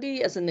actually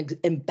study as an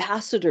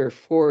ambassador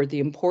for the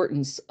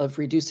importance of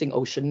reducing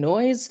ocean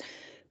noise,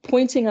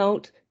 pointing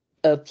out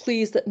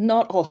please that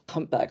not all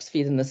humpbacks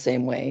feed in the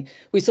same way.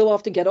 We so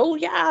often get, oh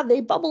yeah, they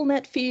bubble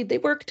net feed, they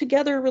work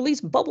together, release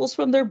bubbles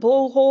from their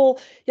blowhole.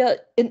 Yeah,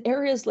 in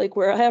areas like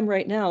where I am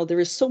right now, there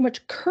is so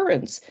much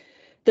currents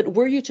that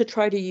were you to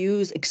try to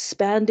use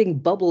expanding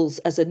bubbles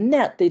as a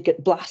net, they'd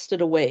get blasted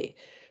away.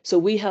 So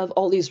we have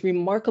all these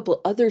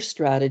remarkable other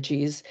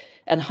strategies,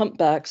 and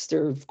humpbacks,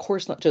 they're of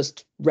course not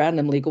just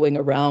randomly going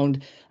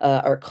around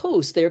our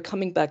coast, they're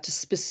coming back to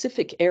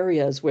specific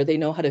areas where they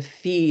know how to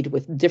feed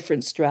with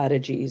different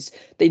strategies.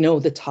 They know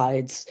the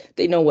tides,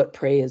 they know what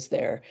prey is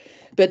there.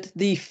 But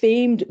the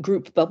famed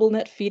group bubble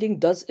net feeding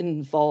does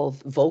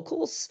involve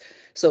vocals.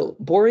 So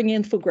boring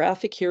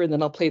infographic here, and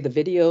then I'll play the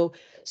video.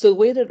 So the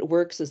way that it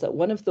works is that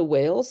one of the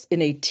whales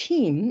in a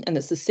team, and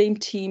it's the same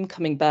team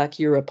coming back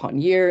year upon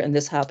year, and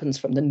this happens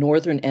from the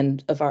northern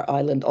end of our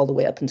island all the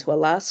way up into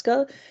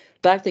Alaska.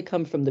 Back they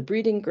come from the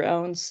breeding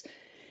grounds,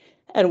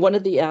 and one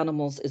of the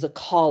animals is a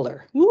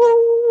caller,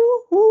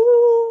 woo,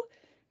 woo,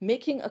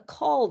 making a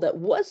call that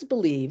was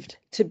believed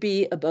to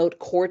be about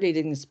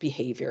coordinating this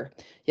behavior.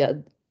 Yeah,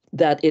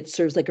 that it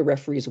serves like a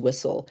referee's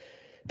whistle.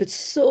 But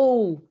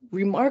so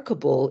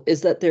remarkable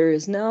is that there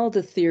is now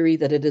the theory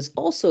that it is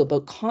also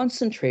about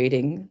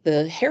concentrating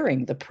the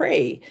herring, the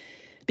prey,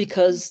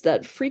 because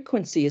that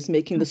frequency is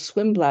making the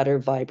swim bladder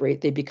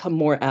vibrate. They become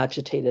more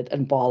agitated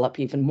and ball up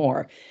even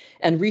more.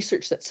 And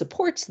research that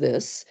supports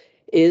this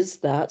is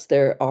that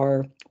there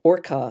are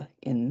orca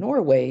in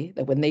Norway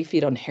that when they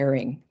feed on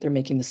herring, they're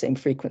making the same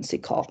frequency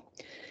call.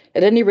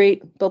 At any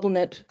rate, bubble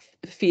net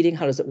feeding,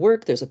 how does it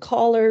work? There's a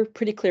collar,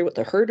 pretty clear what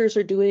the herders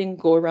are doing,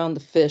 go around the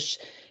fish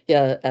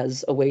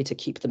as a way to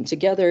keep them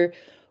together.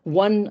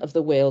 One of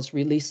the whales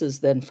releases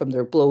then from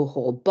their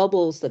blowhole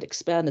bubbles that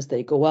expand as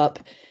they go up.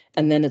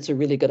 And then it's a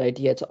really good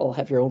idea to all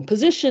have your own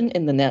position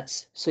in the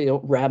nets so you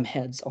don't ram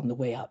heads on the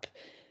way up.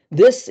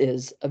 This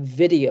is a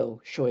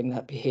video showing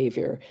that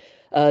behavior.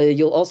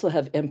 You'll also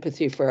have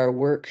empathy for our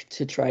work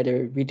to try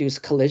to reduce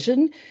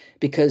collision,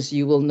 because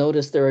you will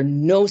notice there are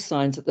no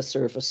signs at the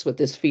surface with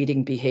this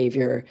feeding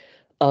behavior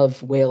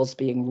of whales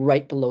being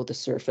right below the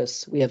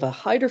surface. We have a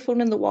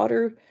hydrophone in the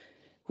water.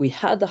 We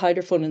had the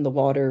hydrophone in the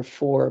water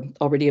for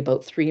already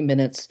about 3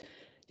 minutes.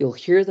 You'll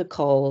hear the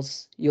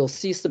calls. You'll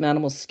see some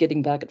animals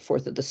skidding back and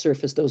forth at the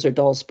surface. Those are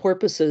Dall's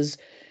porpoises.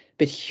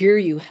 But here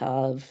you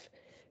have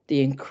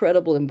the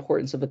incredible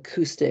importance of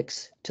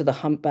acoustics to the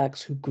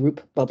humpbacks who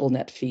group bubble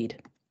net feed.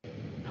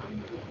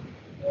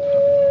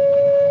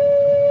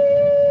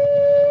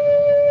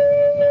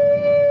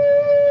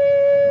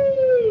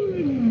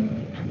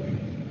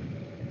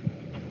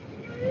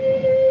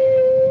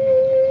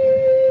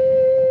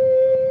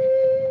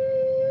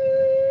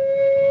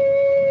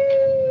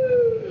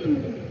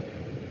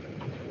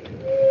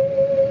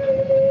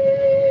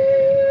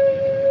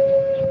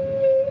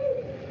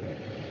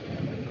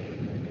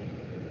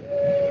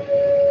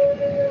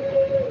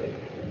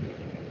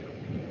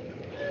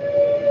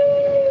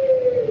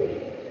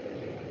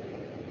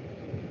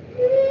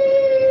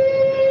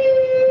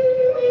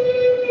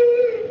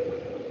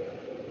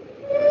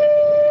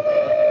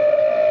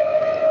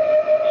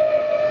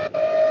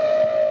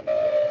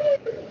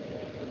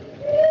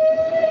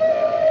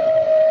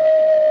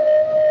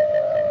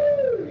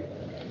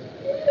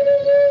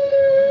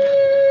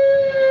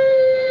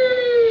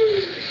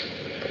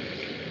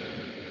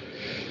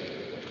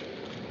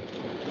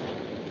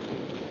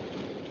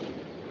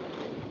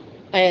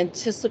 I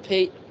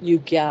anticipate you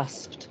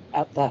gasped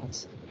at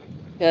that.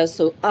 Yeah,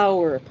 so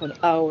hour upon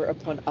hour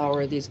upon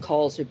hour, these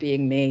calls are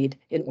being made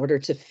in order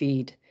to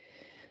feed.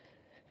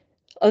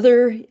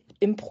 Other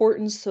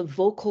importance of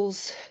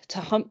vocals to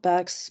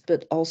humpbacks,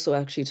 but also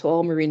actually to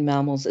all marine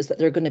mammals, is that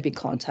they're going to be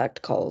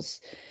contact calls.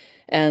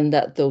 And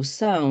that those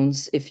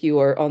sounds, if you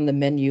are on the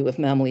menu of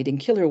mammal-eating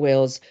killer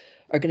whales,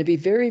 are going to be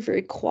very,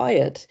 very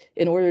quiet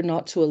in order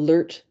not to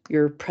alert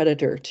your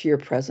predator to your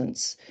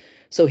presence.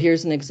 So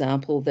here's an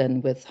example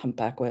then with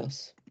humpback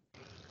whales.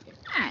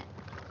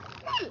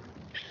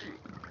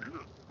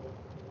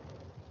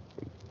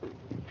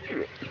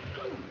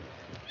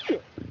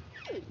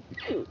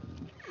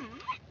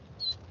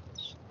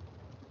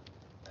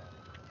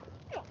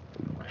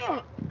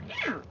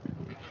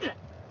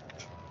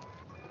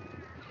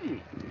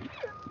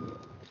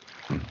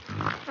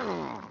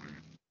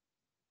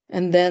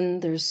 And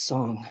then there's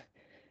song.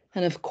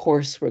 And of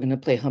course, we're going to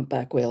play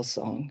humpback whale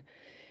song.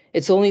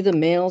 It's only the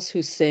males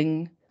who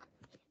sing.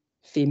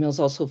 Females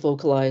also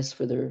vocalize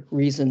for the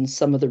reasons,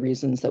 some of the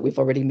reasons that we've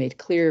already made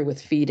clear,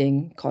 with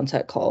feeding,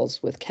 contact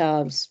calls with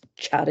calves,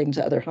 chatting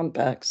to other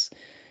humpbacks.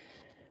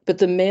 But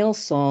the male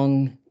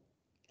song,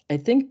 I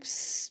think,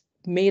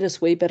 made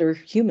us way better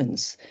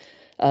humans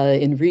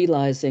in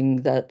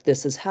realizing that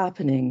this is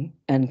happening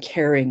and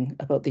caring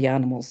about the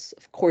animals.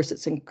 Of course,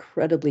 it's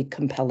incredibly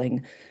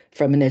compelling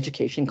from an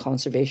education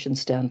conservation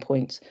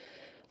standpoint.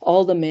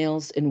 All the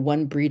males in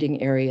one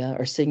breeding area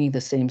are singing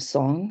the same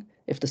song.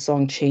 If the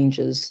song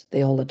changes,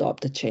 they all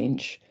adopt the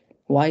change.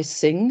 Why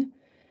sing?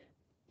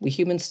 We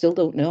humans still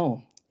don't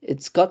know.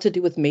 It's got to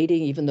do with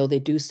mating, even though they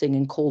do sing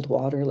in cold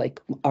water,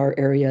 like our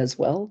area as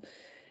well.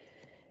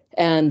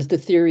 And the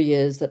theory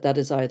is that that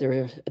is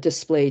either a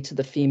display to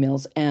the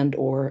females and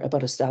or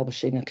about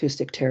establishing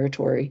acoustic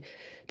territory.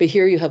 But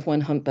here you have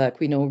one humpback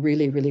we know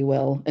really, really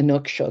well,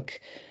 Inukshuk.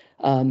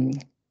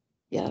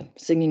 Yeah,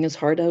 singing his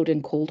heart out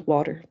in cold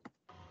water.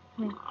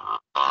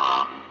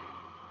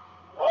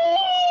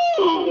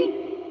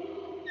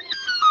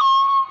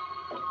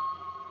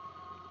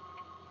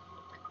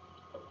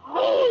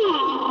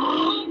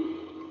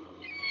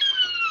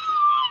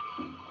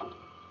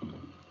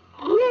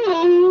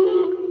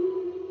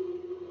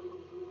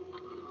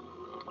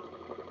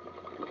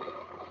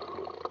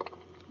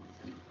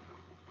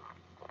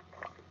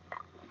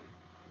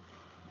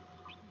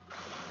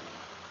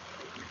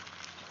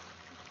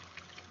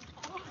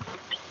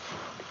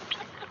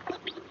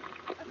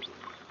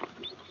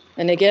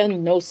 And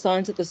again, no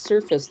signs at the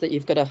surface that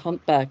you've got a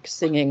humpback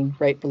singing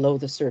right below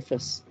the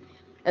surface.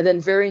 And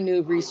then very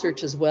new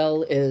research as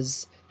well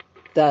is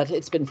that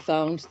it's been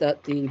found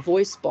that the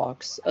voice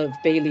box of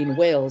baleen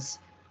whales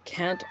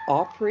can't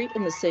operate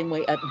in the same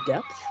way at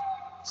depth,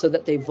 so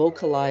that they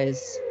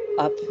vocalize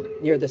up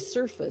near the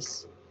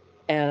surface.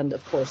 And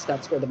of course,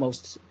 that's where the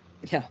most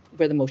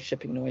where the most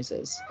shipping noise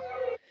is.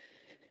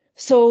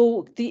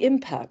 So the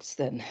impacts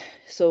then.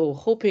 So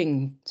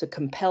hoping to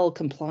compel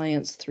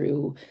compliance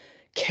through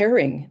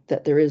caring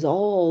that there is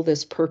all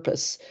this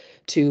purpose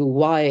to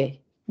why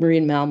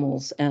marine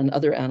mammals and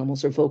other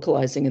animals are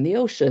vocalizing in the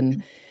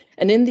ocean.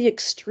 And in the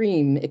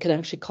extreme, it can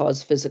actually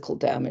cause physical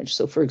damage.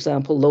 So, for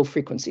example, low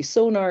frequency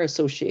sonar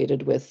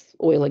associated with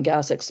oil and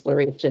gas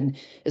exploration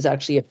is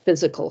actually a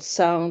physical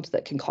sound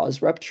that can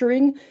cause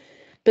rupturing.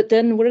 But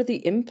then what are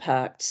the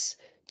impacts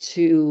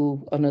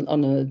to on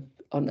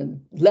a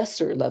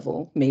lesser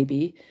level,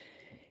 maybe?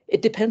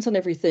 It depends on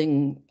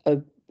everything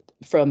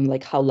from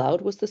like how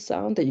loud was the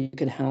sound, that you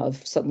can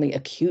have suddenly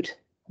acute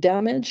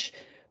damage,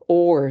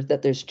 or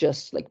that there's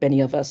just like many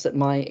of us at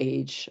my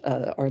age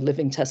are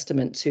living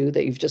testament to,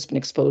 that you've just been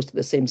exposed to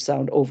the same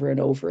sound over and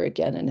over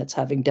again, and it's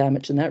having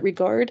damage in that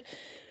regard.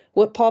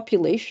 What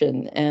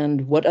population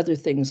and what other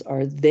things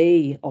are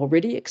they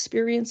already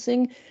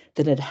experiencing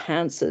that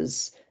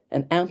enhances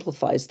and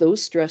amplifies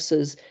those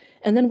stresses?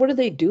 And then what are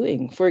they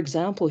doing? For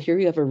example, here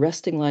you have a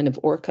resting line of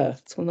orca.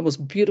 It's one of the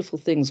most beautiful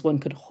things one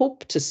could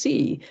hope to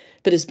see,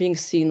 but is being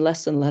seen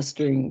less and less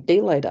during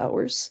daylight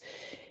hours,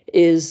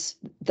 is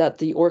that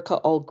the orca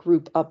all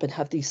group up and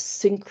have these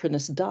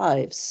synchronous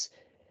dives,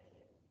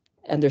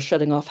 and they're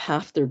shutting off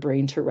half their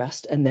brain to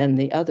rest and then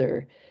the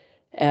other.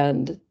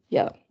 And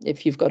yeah,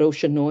 if you've got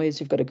ocean noise,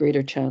 you've got a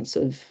greater chance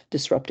of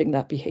disrupting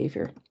that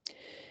behavior.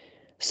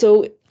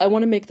 So I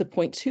want to make the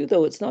point too,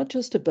 though, it's not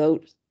just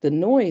about the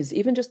noise,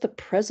 even just the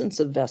presence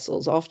of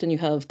vessels. Often you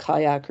have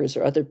kayakers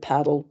or other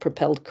paddle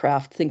propelled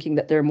craft thinking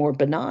that they're more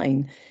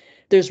benign.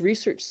 There's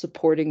research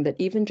supporting that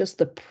even just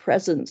the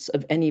presence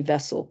of any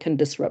vessel can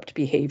disrupt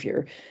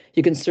behavior.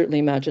 You can certainly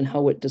imagine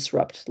how it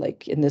disrupt,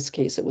 like in this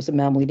case, it was a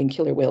mammal-eating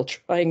killer whale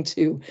trying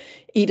to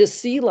eat a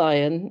sea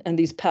lion, and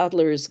these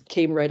paddlers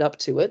came right up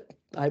to it.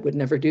 I would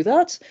never do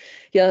that.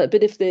 Yeah,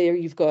 but if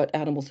you've got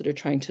animals that are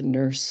trying to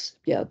nurse,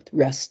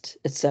 rest,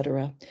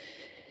 etc.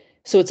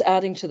 So it's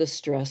adding to the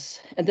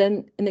stress. And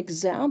then an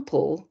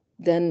example,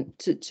 then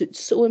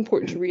so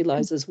important to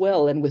realize as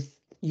well, and with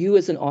you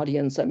as an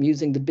audience, I'm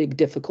using the big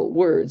difficult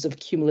words of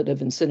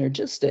cumulative and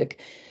synergistic,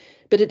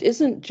 but it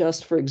isn't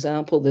just, for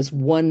example, this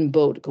one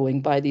boat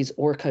going by these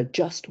orca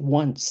just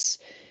once.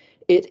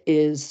 It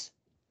is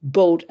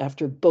boat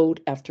after boat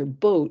after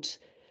boat,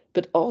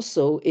 but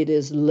also it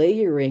is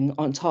layering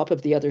on top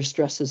of the other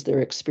stresses they're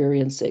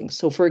experiencing.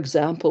 So for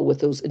example,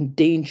 with those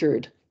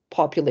endangered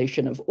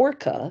population of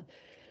orca,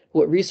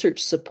 what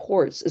research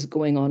supports is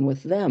going on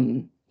with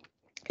them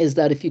is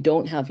that if you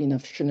don't have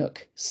enough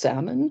Chinook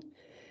salmon,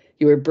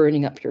 you are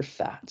burning up your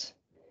fat.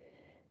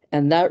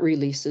 And that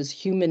releases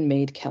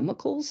human-made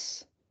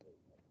chemicals,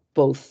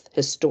 both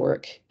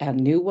historic and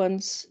new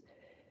ones,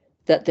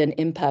 that then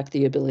impact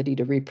the ability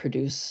to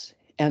reproduce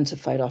and to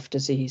fight off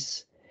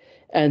disease.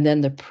 And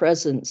then the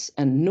presence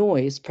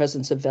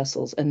of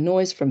vessels and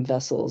noise from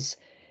vessels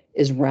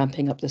is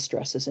ramping up the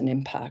stresses and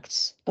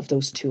impacts of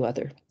those two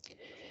other.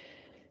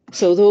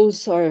 So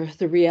those are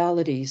the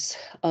realities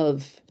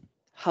of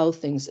how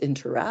things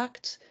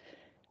interact,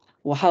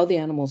 how the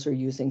animals are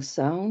using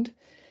sound.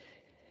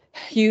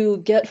 You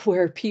get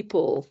where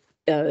people,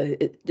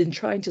 in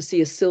trying to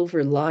see a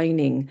silver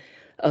lining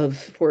of,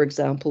 for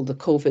example, the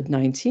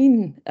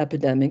COVID-19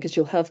 epidemic, is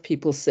you'll have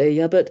people say,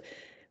 yeah, but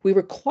we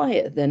were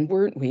quiet then,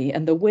 weren't we?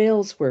 And the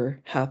whales were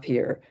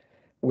happier.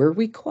 Were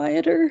we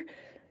quieter?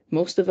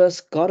 Most of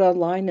us got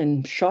online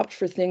and shopped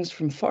for things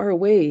from far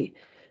away.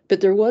 But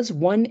there was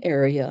one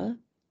area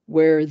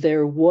where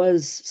there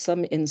was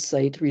some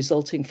insight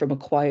resulting from a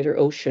quieter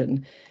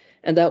ocean,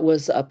 and that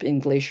was up in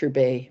Glacier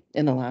Bay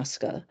in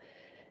Alaska.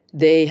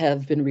 They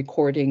have been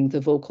recording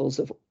the vocals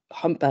of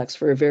humpbacks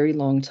for a very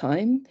long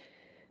time.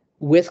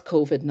 With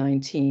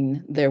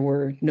COVID-19, there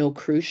were no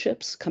cruise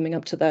ships coming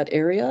up to that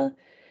area,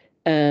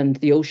 and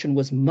the ocean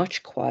was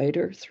much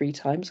quieter, 3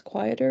 times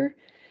quieter.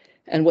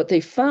 And what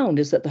they found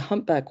is that the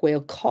humpback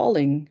whale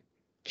calling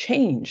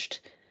changed,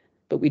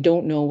 but we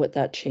don't know what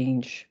that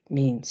change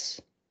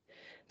means.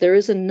 There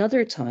is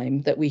another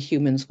time that we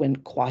humans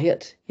went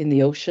quiet in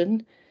the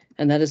ocean,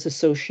 and that is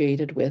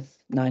associated with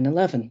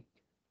 9/11.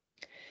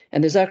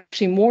 And there's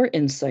actually more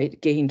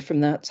insight gained from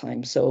that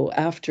time. So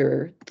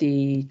after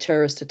the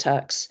terrorist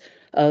attacks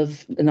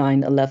of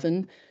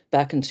 9/11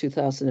 back in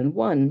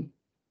 2001,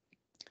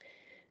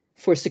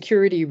 for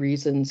security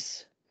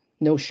reasons,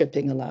 no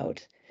shipping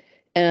allowed.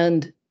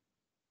 And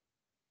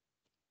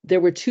there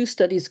were 2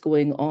 studies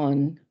going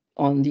on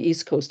the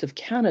east coast of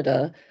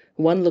Canada,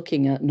 one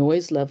looking at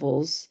noise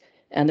levels,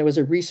 and there was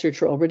a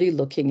researcher already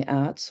looking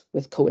at,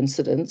 with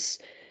coincidence,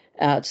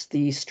 at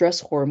the stress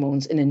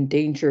hormones in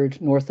endangered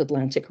North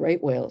Atlantic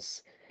right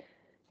whales.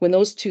 When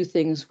those 2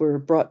 things were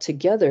brought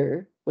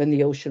together, when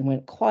the ocean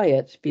went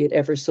quiet, be it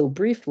ever so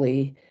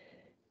briefly,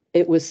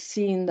 it was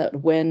seen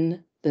that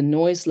when the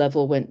noise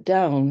level went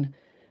down,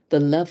 the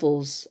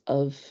levels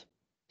of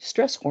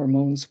stress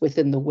hormones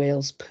within the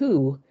whale's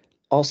poo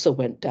also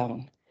went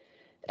down.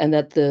 And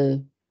that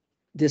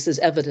this is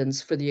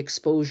evidence for the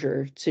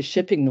exposure to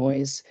shipping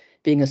noise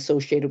being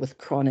associated with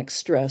chronic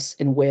stress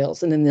in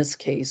whales, and in this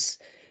case,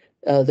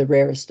 the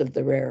rarest of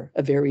the rare,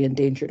 a very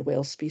endangered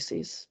whale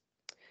species.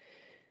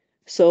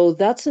 So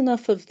that's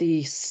enough of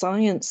the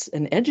science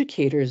and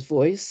educator's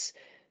voice.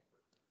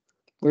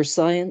 We're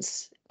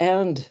science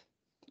and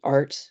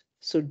art.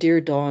 So dear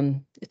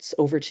Dawn, it's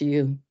over to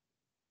you.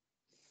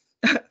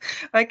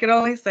 I can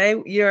only say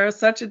you're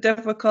such a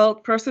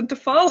difficult person to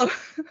follow.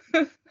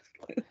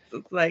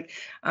 It's like,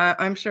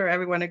 I'm sure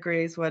everyone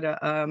agrees what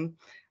a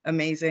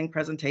amazing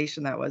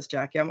presentation that was,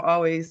 Jackie. I'm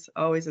always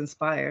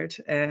inspired,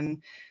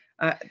 and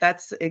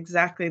that's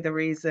exactly the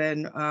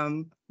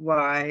reason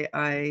why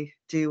I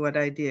do what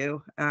I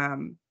do.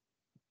 And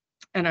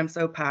I'm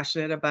so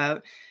passionate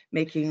about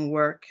making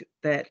work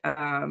that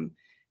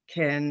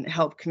can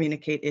help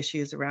communicate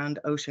issues around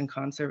ocean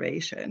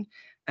conservation.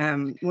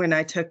 When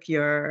I took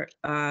your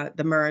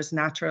the MERS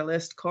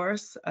Naturalist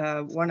course,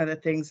 one of the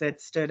things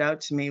that stood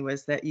out to me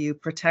was that you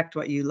protect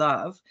what you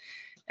love.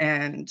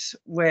 And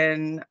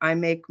when I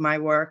make my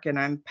work and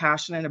I'm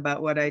passionate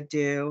about what I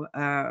do,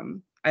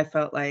 I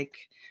felt like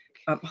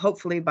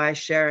hopefully by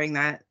sharing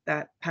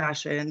that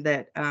passion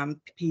that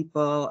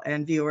people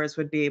and viewers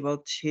would be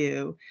able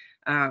to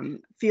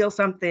feel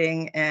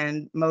something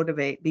and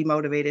be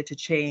motivated to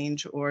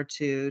change or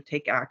to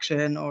take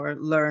action or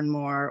learn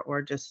more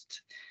or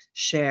just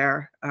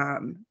share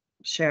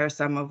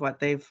some of what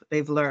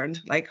they've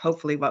learned, like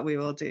hopefully what we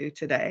will do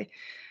today.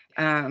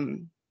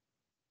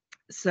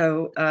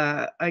 So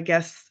I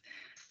guess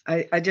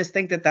I just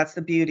think that that's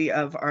the beauty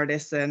of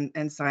artists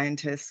and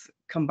scientists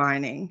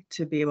combining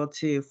to be able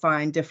to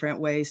find different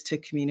ways to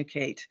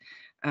communicate.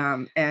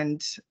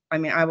 And I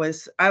mean, I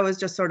was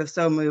just sort of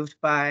so moved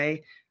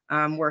by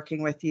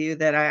working with you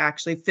that I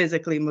actually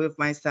physically moved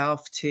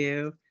myself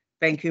to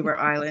Vancouver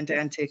Island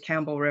and to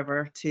Campbell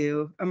River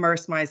to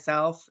immerse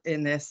myself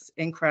in this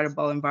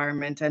incredible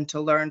environment and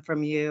to learn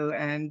from you.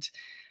 And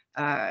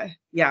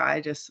yeah, I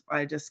just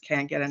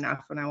can't get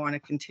enough, and I want to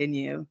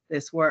continue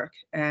this work.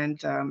 And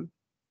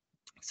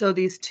so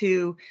these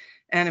two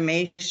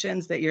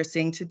animations that you're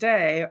seeing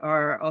today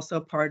are also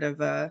part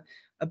of a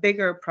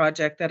bigger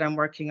project that I'm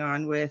working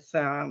on with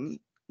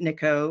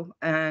Nico,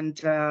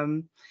 and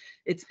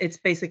it's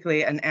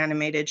basically an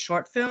animated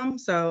short film,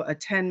 so a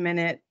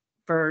 10-minute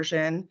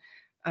version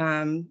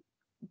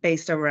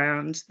based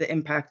around the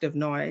impact of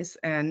noise,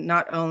 and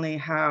not only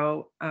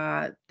how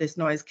this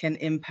noise can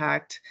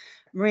impact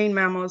marine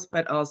mammals,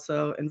 but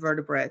also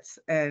invertebrates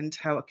and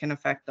how it can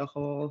affect the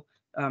whole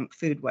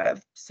food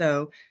web.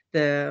 So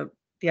the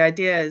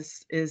idea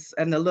is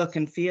and the look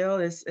and feel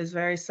is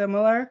very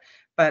similar,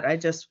 but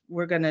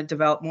we're going to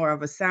develop more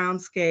of a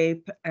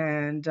soundscape,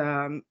 and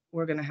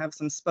we're going to have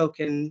some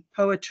spoken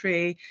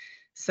poetry.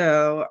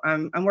 So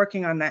I'm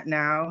working on that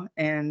now,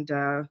 and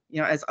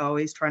you know, as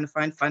always, trying to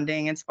find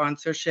funding and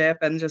sponsorship,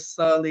 and just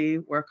slowly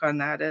work on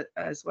that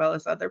as well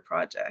as other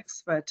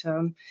projects. But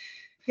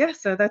yeah,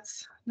 so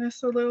that's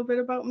a little bit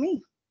about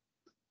me.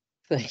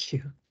 Thank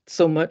you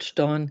so much,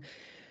 Dawn.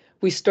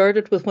 We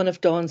started with one of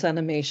Dawn's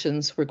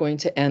animations. We're going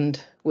to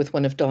end with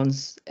one of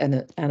Dawn's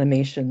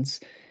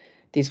animations.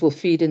 These will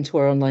feed into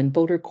our online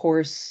boater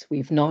course.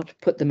 We've not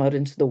put them out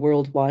into the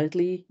world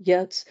widely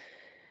yet,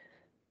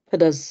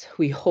 but as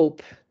we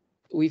hope,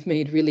 we've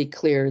made really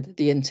clear that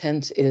the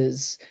intent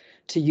is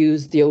to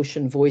use the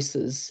ocean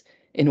voices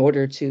in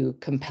order to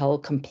compel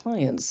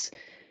compliance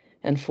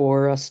and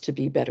for us to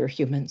be better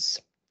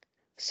humans.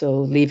 So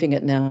leaving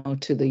it now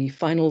to the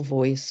final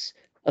voice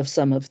of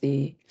some of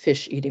the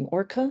fish-eating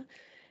orca,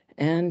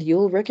 and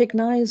you'll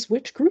recognize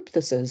which group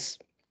this is.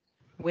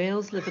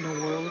 Whales live in a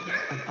world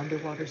of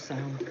underwater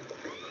sound.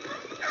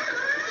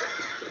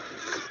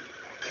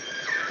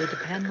 They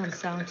depend on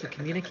sound to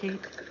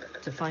communicate,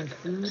 to find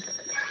food,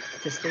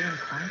 to stay in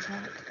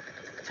contact,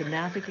 to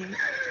navigate,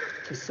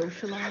 to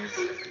socialize,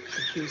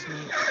 to choose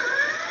mates.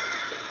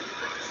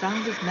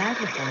 Sound is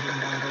magnified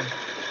in water.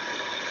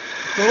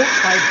 Boat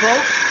by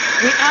boat,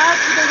 we add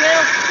to the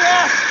whale's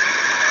stress.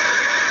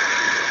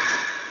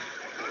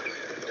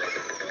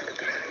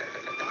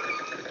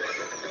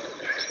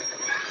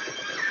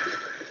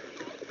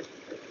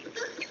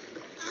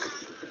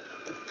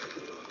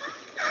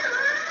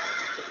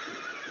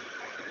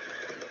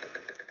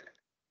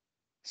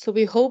 So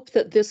we hope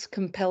that this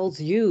compels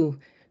you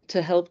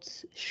to help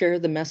share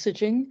the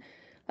messaging.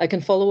 I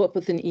can follow up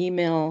with an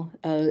email.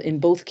 In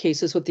both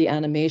cases with the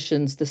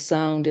animations, the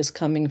sound is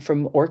coming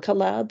from Orca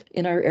Lab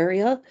in our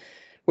area,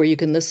 where you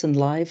can listen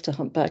live to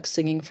humpback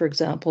singing, for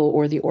example,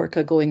 or the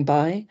orca going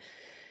by.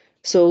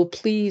 So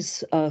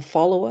please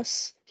follow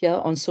us,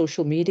 on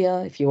social media.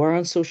 If you are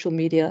on social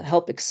media,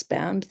 help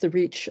expand the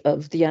reach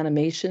of the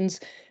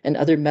animations and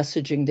other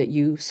messaging that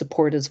you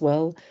support as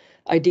well.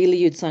 Ideally,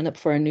 you'd sign up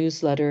for our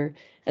newsletter,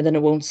 and then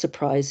it won't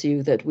surprise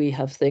you that we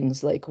have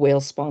things like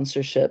whale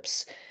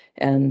sponsorships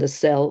and the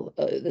sale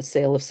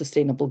of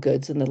sustainable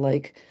goods and the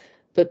like.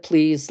 But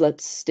please,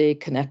 let's stay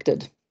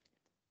connected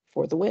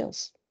for the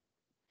whales.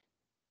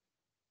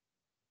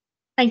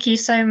 Thank you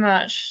so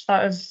much.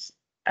 That was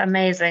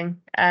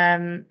amazing.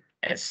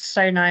 It's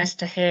so nice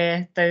to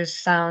hear those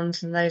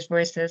sounds and those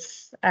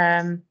voices.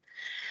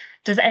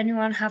 Does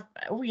anyone have?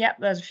 Oh, yep,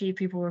 there's a few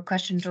people with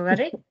questions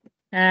already.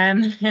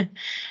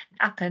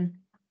 happen.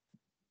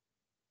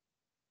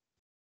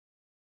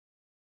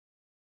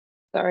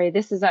 Sorry,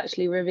 this is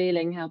actually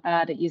revealing how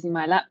bad at using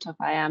my laptop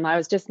I am. I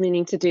was just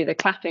meaning to do the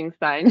clapping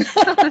sign.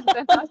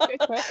 Then ask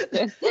a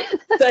question.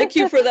 Thank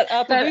you for that,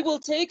 Apple. But- We will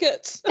take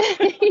it.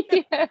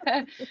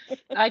 Yeah.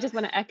 I just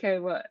want to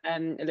echo what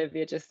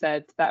Olivia just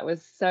said. That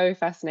was so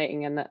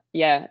fascinating, and that,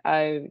 yeah,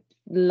 I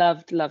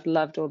loved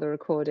all the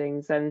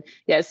recordings, and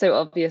yeah, it's so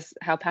obvious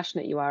how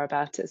passionate you are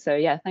about it. So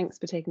yeah, thanks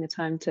for taking the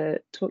time to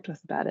talk to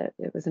us about it.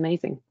 It was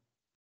amazing.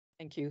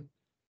 Thank you.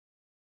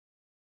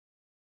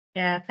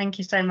 Yeah, thank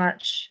you so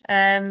much.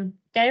 Gail,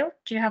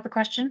 do you have a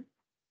question?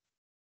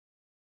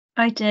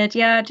 I did,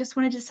 yeah. I just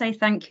wanted to say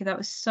thank you. That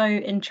was so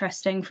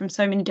interesting from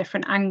so many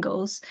different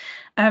angles.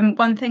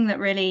 One thing that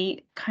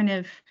really kind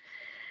of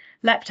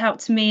leapt out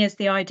to me is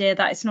the idea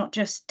that it's not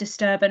just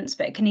disturbance,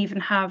 but it can even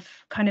have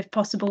kind of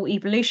possible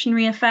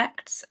evolutionary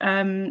effects.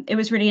 It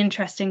was really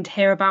interesting to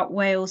hear about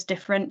whales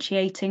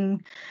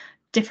differentiating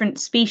different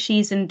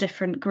species and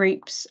different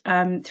groups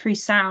through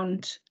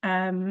sound.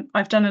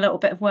 I've done a little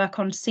bit of work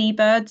on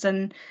seabirds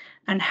and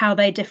how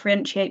they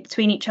differentiate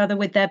between each other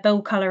with their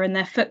bill colour and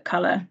their foot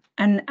colour,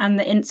 and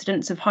the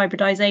incidence of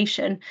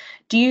hybridization.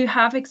 Do you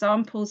have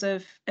examples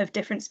of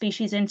different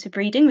species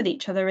interbreeding with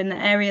each other in the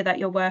area that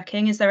you're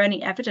working? Is there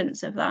any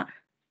evidence of that?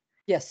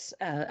 Yes,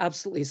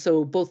 absolutely.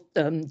 So both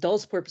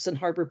Dall's porpoise and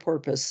harbor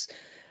porpoise,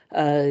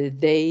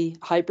 they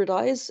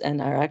hybridize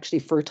and are actually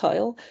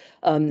fertile.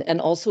 And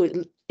also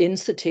in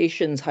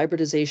cetaceans,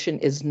 hybridization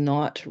is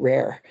not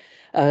rare.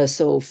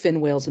 So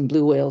fin whales and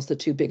blue whales, the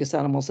two biggest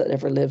animals that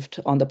ever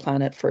lived on the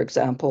planet, for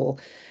example.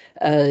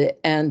 But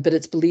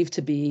it's believed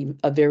to be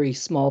a very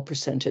small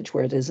percentage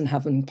where it isn't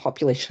having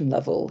population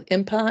level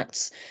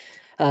impacts.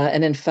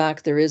 And in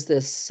fact, there is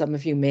this, some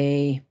of you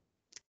may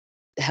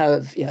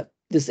have,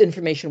 this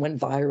information went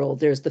viral.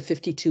 There's the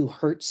 52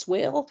 Hertz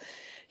whale.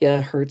 Yeah,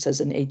 Hertz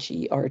as an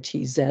Hertz,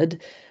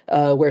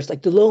 where it's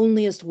like the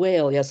loneliest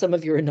whale. Yeah, some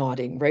of you are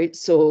nodding, right?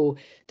 So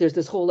there's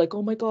this whole like,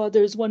 oh my God,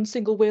 there's one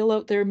single whale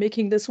out there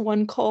making this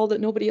one call that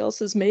nobody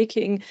else is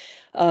making.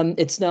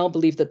 It's now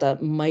believed that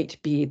that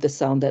might be the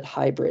sound that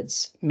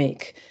hybrids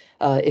make.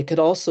 It could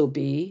also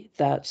be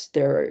that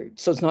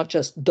so it's not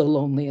just the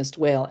loneliest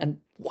whale. And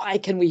why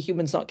can we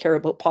humans not care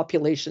about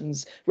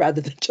populations rather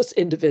than just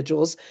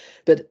individuals?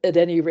 But at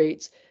any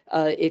rate,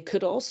 it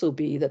could also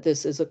be that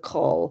this is a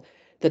call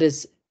that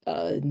is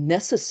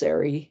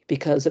necessary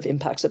because of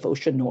impacts of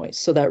ocean noise.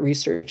 So that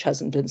research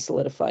hasn't been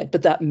solidified,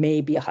 but that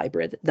may be a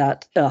hybrid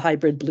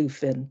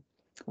bluefin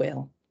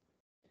whale.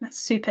 That's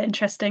super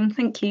interesting.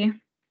 Thank you.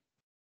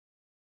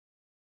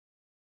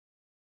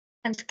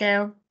 Thanks,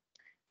 Gail.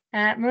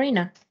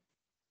 Marina.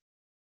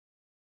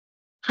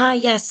 Hi,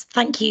 yes,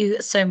 thank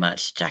you so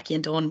much, Jackie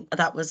and Dawn.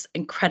 That was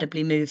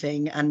incredibly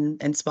moving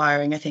and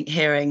inspiring. I think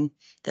hearing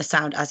the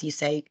sound, as you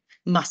say,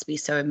 must be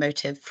so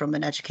emotive from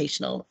an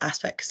educational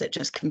aspect because it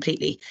just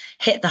completely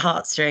hit the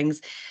heartstrings.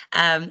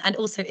 And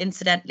also,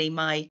 incidentally,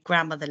 my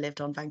grandmother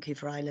lived on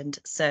Vancouver Island,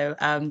 so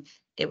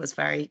it was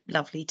very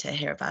lovely to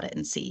hear about it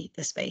and see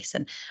the space.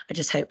 And I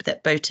just hope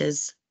that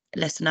boaters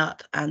listen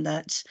up and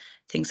that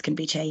things can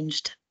be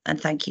changed. And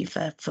thank you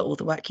for all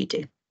the work you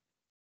do.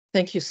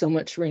 Thank you so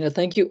much, Rena.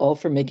 Thank you all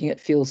for making it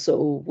feel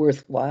so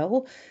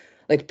worthwhile.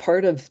 Like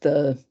part of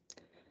the,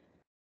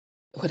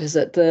 what is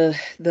it?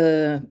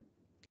 The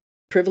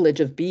privilege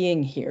of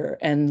being here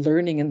and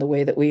learning in the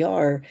way that we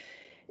are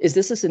is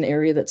this is an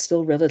area that's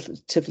still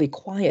relatively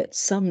quiet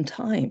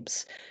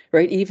sometimes,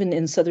 right? Even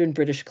in southern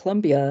British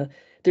Columbia,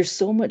 there's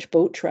so much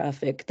boat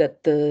traffic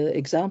that the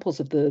examples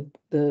of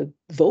the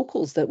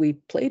vocals that we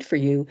played for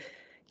you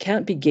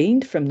can't be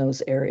gained from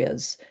those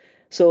areas.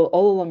 So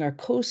all along our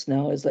coast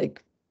now is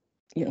like,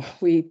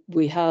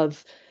 we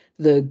have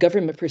the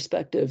government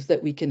perspective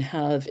that we can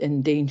have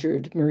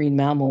endangered marine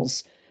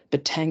mammals,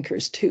 but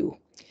tankers too.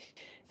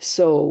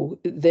 So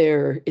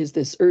there is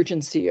this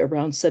urgency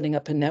around setting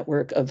up a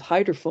network of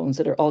hydrophones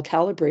that are all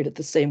calibrated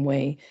the same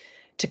way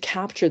to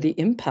capture the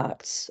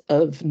impacts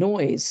of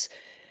noise.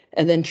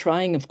 And then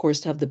trying, of course,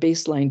 to have the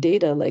baseline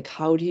data, like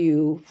how do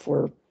you,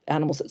 for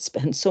animals that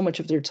spend so much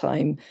of their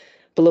time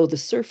below the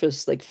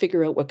surface, like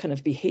figure out what kind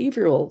of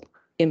behavioral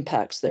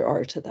impacts there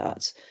are to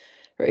that,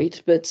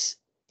 right? But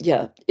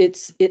yeah,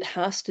 it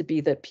has to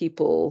be that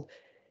people,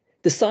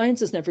 the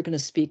science is never going to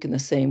speak in the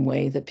same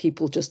way that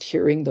people just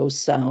hearing those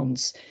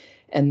sounds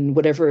and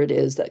whatever it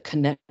is that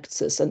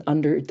connects us and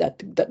under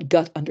that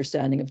gut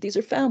understanding of these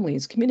are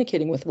families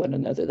communicating with one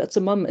another. That's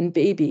a mom and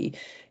baby.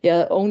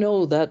 Yeah, oh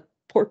no, that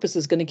porpoise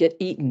is going to get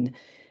eaten.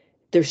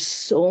 There's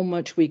so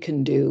much we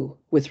can do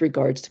with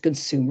regards to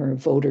consumer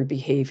voter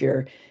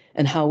behavior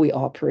and how we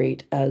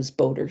operate as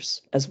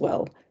boaters as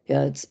well.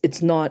 Yeah,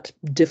 it's not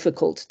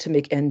difficult to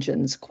make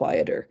engines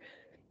quieter.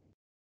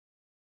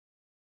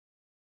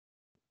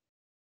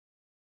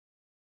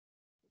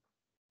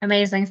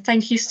 Amazing.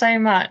 Thank you so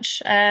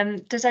much.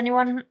 Does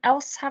anyone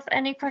else have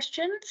any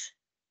questions?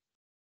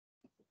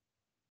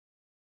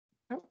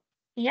 Oh,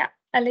 yeah,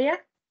 Aaliyah?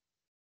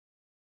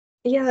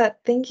 Yeah,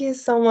 thank you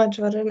so much.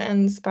 What an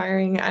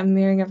inspiring, I'm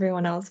mirroring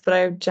everyone else, but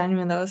I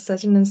genuinely, that was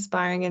such an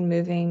inspiring and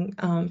moving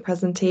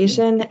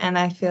presentation. And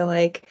I feel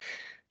like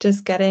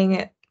just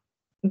getting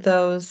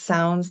those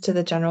sounds to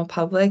the general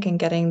public and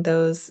getting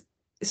those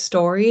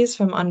stories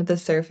from under the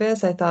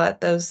surface. I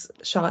thought those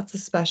shots,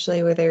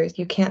 especially where there's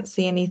you can't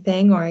see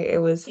anything, or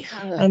it was,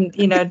 Yeah.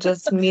 and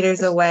just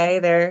meters away,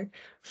 they're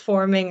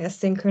forming a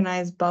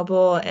synchronized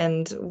bubble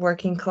and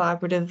working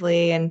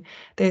collaboratively, and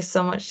there's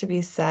so much to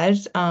be said.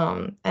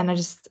 And I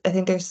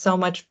think there's so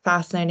much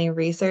fascinating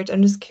research.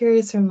 I'm just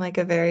curious from like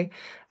a very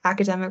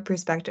academic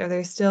perspective, are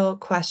there still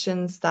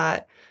questions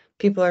that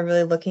people are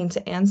really looking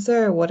to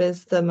answer? What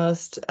is the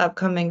most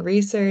upcoming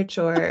research,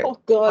 or Oh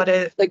God,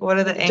 what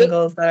are the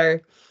angles that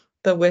are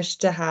the wish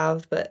to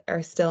have but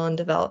are still in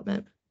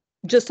development?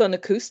 just on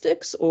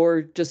acoustics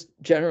or just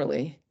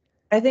generally?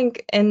 I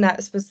think in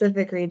that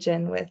specific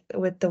region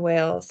with the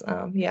whales,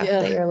 that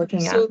you're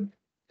looking at.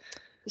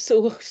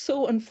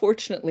 So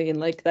unfortunately, in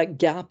like that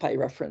gap I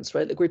referenced,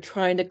 right? Like we're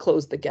trying to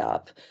close the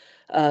gap.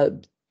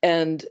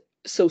 And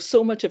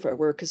so much of our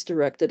work is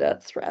directed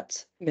at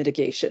threat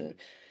mitigation.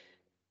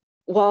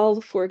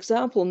 While, for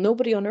example,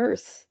 nobody on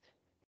Earth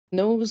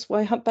knows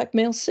why humpback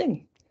males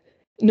sing.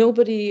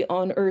 Nobody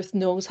on Earth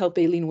knows how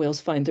baleen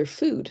whales find their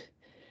food.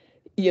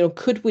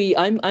 Could we?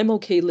 I'm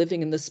okay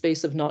living in the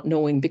space of not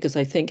knowing, because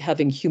I think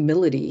having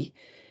humility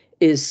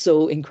is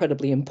so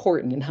incredibly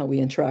important in how we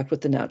interact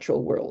with the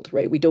natural world,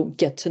 right? We don't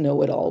get to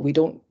know it all. We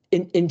don't,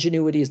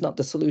 ingenuity is not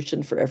the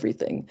solution for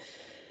everything.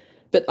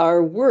 But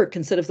our work,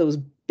 instead of those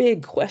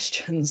big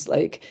questions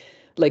like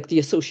the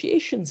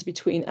associations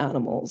between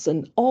animals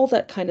and all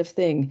that kind of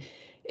thing,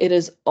 it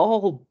is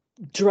all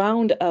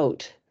drowned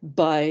out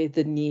by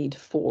the need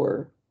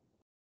for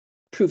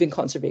proving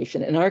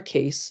conservation. In our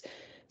case,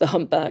 the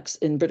humpbacks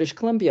in British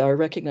Columbia are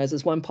recognized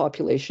as one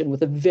population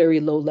with a very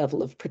low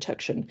level of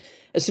protection.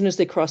 As soon as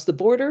they cross the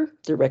border,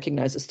 they're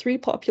recognized as three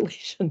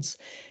populations,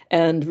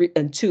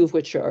 and two of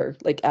which are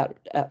like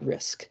at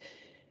risk.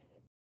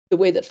 The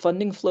way that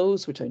funding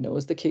flows, which I know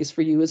is the case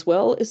for you as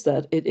well, is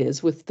that it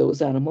is with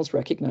those animals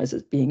recognized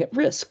as being at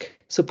risk.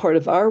 So part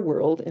of our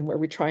world, and where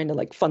we're trying to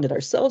like fund it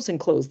ourselves and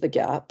close the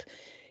gap,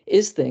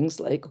 is things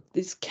like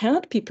these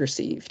can't be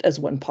perceived as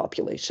one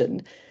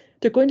population.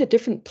 They're going to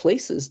different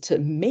places to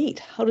mate.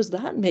 How does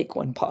that make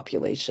one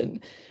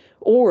population?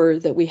 Or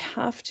that we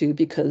have to,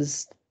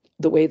 because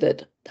the way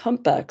that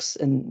humpbacks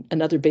and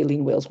other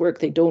baleen whales work,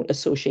 they don't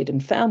associate in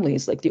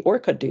families like the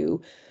orca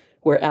do,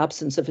 where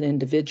absence of an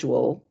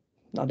individual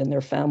not in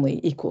their family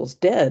equals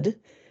dead.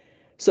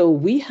 So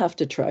we have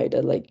to try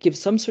to like give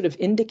some sort of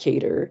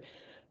indicator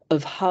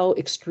of how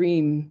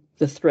extreme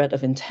the threat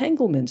of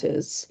entanglement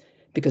is,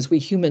 because we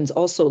humans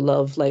also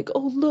love like,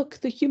 oh, look,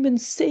 the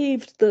humans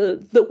saved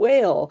the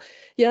whale.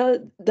 Yeah,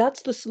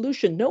 that's the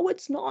solution. No,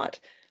 it's not.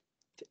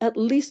 At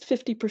least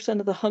 50%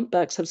 of the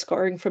humpbacks have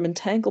scarring from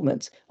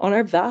entanglements. On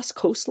our vast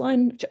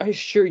coastline, I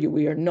assure you,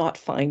 we are not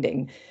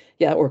finding,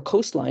 or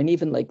coastline,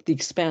 even like the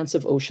expanse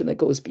of ocean that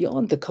goes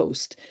beyond the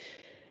coast.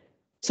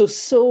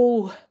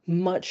 So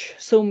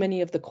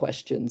many of the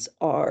questions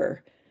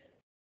are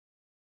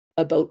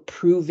about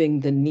proving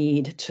the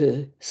need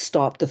to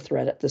stop the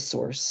threat at the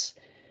source.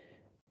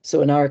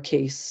 So in our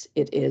case,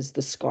 it is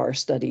the SCAR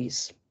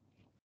studies,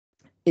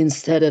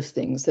 instead of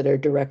things that are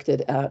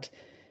directed at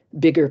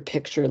bigger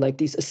picture, like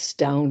these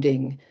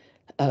astounding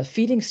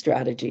feeding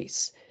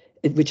strategies,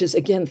 which is,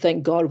 again,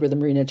 thank God we're the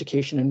Marine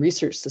Education and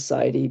Research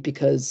Society,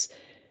 because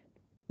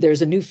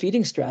there's a new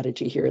feeding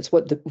strategy here. It's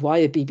why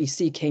a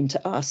BBC came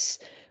to us,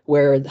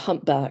 where the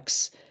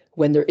humpbacks,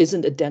 when there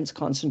isn't a dense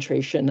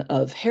concentration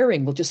of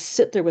herring, will just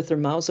sit there with their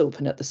mouths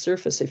open at the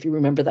surface. If you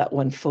remember that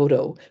one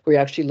photo, where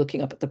you're actually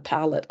looking up at the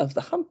palate of the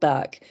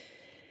humpback,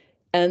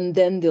 and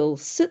then they'll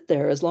sit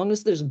there as long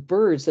as there's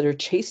birds that are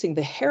chasing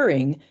the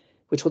herring,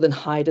 which will then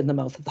hide in the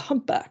mouth of the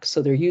humpback.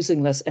 So they're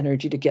using less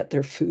energy to get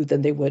their food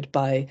than they would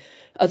by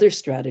other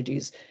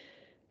strategies.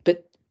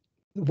 But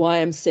why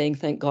I'm saying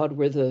thank God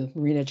we're the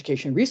Marine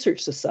Education Research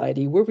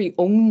Society, were we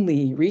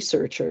only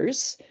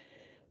researchers,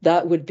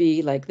 that would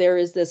be like, there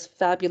is this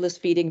fabulous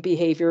feeding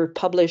behavior,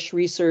 publish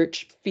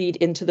research, feed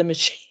into the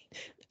machine.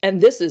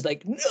 And this is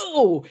like,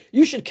 no,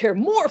 you should care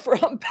more for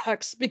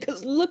humpbacks,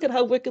 because look at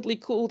how wickedly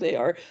cool they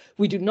are.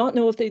 We do not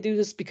know if they do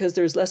this because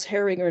there's less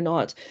herring or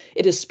not.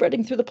 It is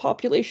spreading through the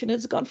population.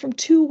 It's gone from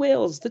 2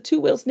 whales. The 2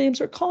 whales'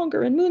 names are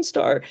Conger and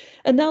Moonstar.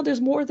 And now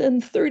there's more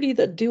than 30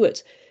 that do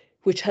it,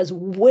 which has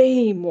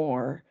way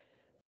more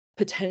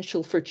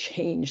potential for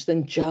change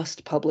than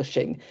just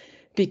publishing,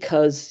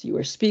 because you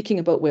are speaking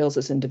about whales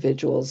as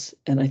individuals.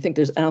 And I think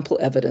there's ample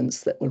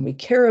evidence that when we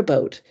care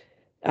about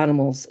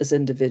animals as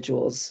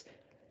individuals,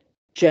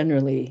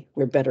 generally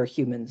we're better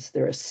humans.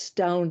 They're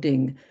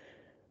astounding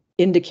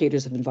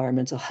indicators of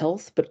environmental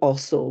health, but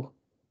also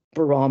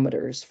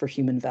barometers for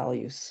human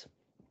values.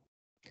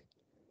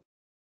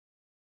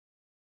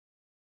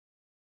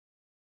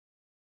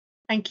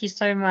 Thank you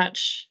so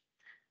much.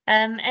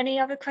 Any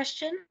other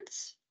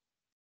questions?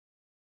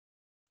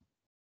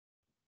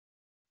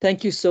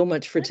 Thank you so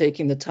much for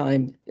taking the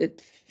time.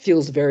 It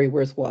feels very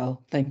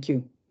worthwhile. Thank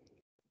you.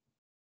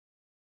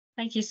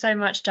 Thank you so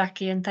much,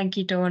 Jackie, and thank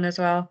you, Dawn, as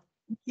well.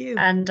 Thank you.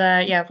 And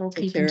yeah, we'll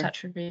Take keep in care.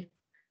 touch with you.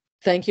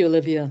 Thank you,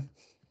 Olivia.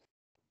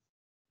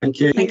 Thank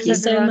you. Thank you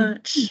so everyone.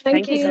 much.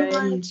 Thank you you.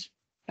 so much.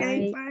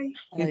 Okay, Bye.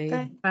 bye.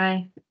 Bye.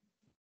 Bye.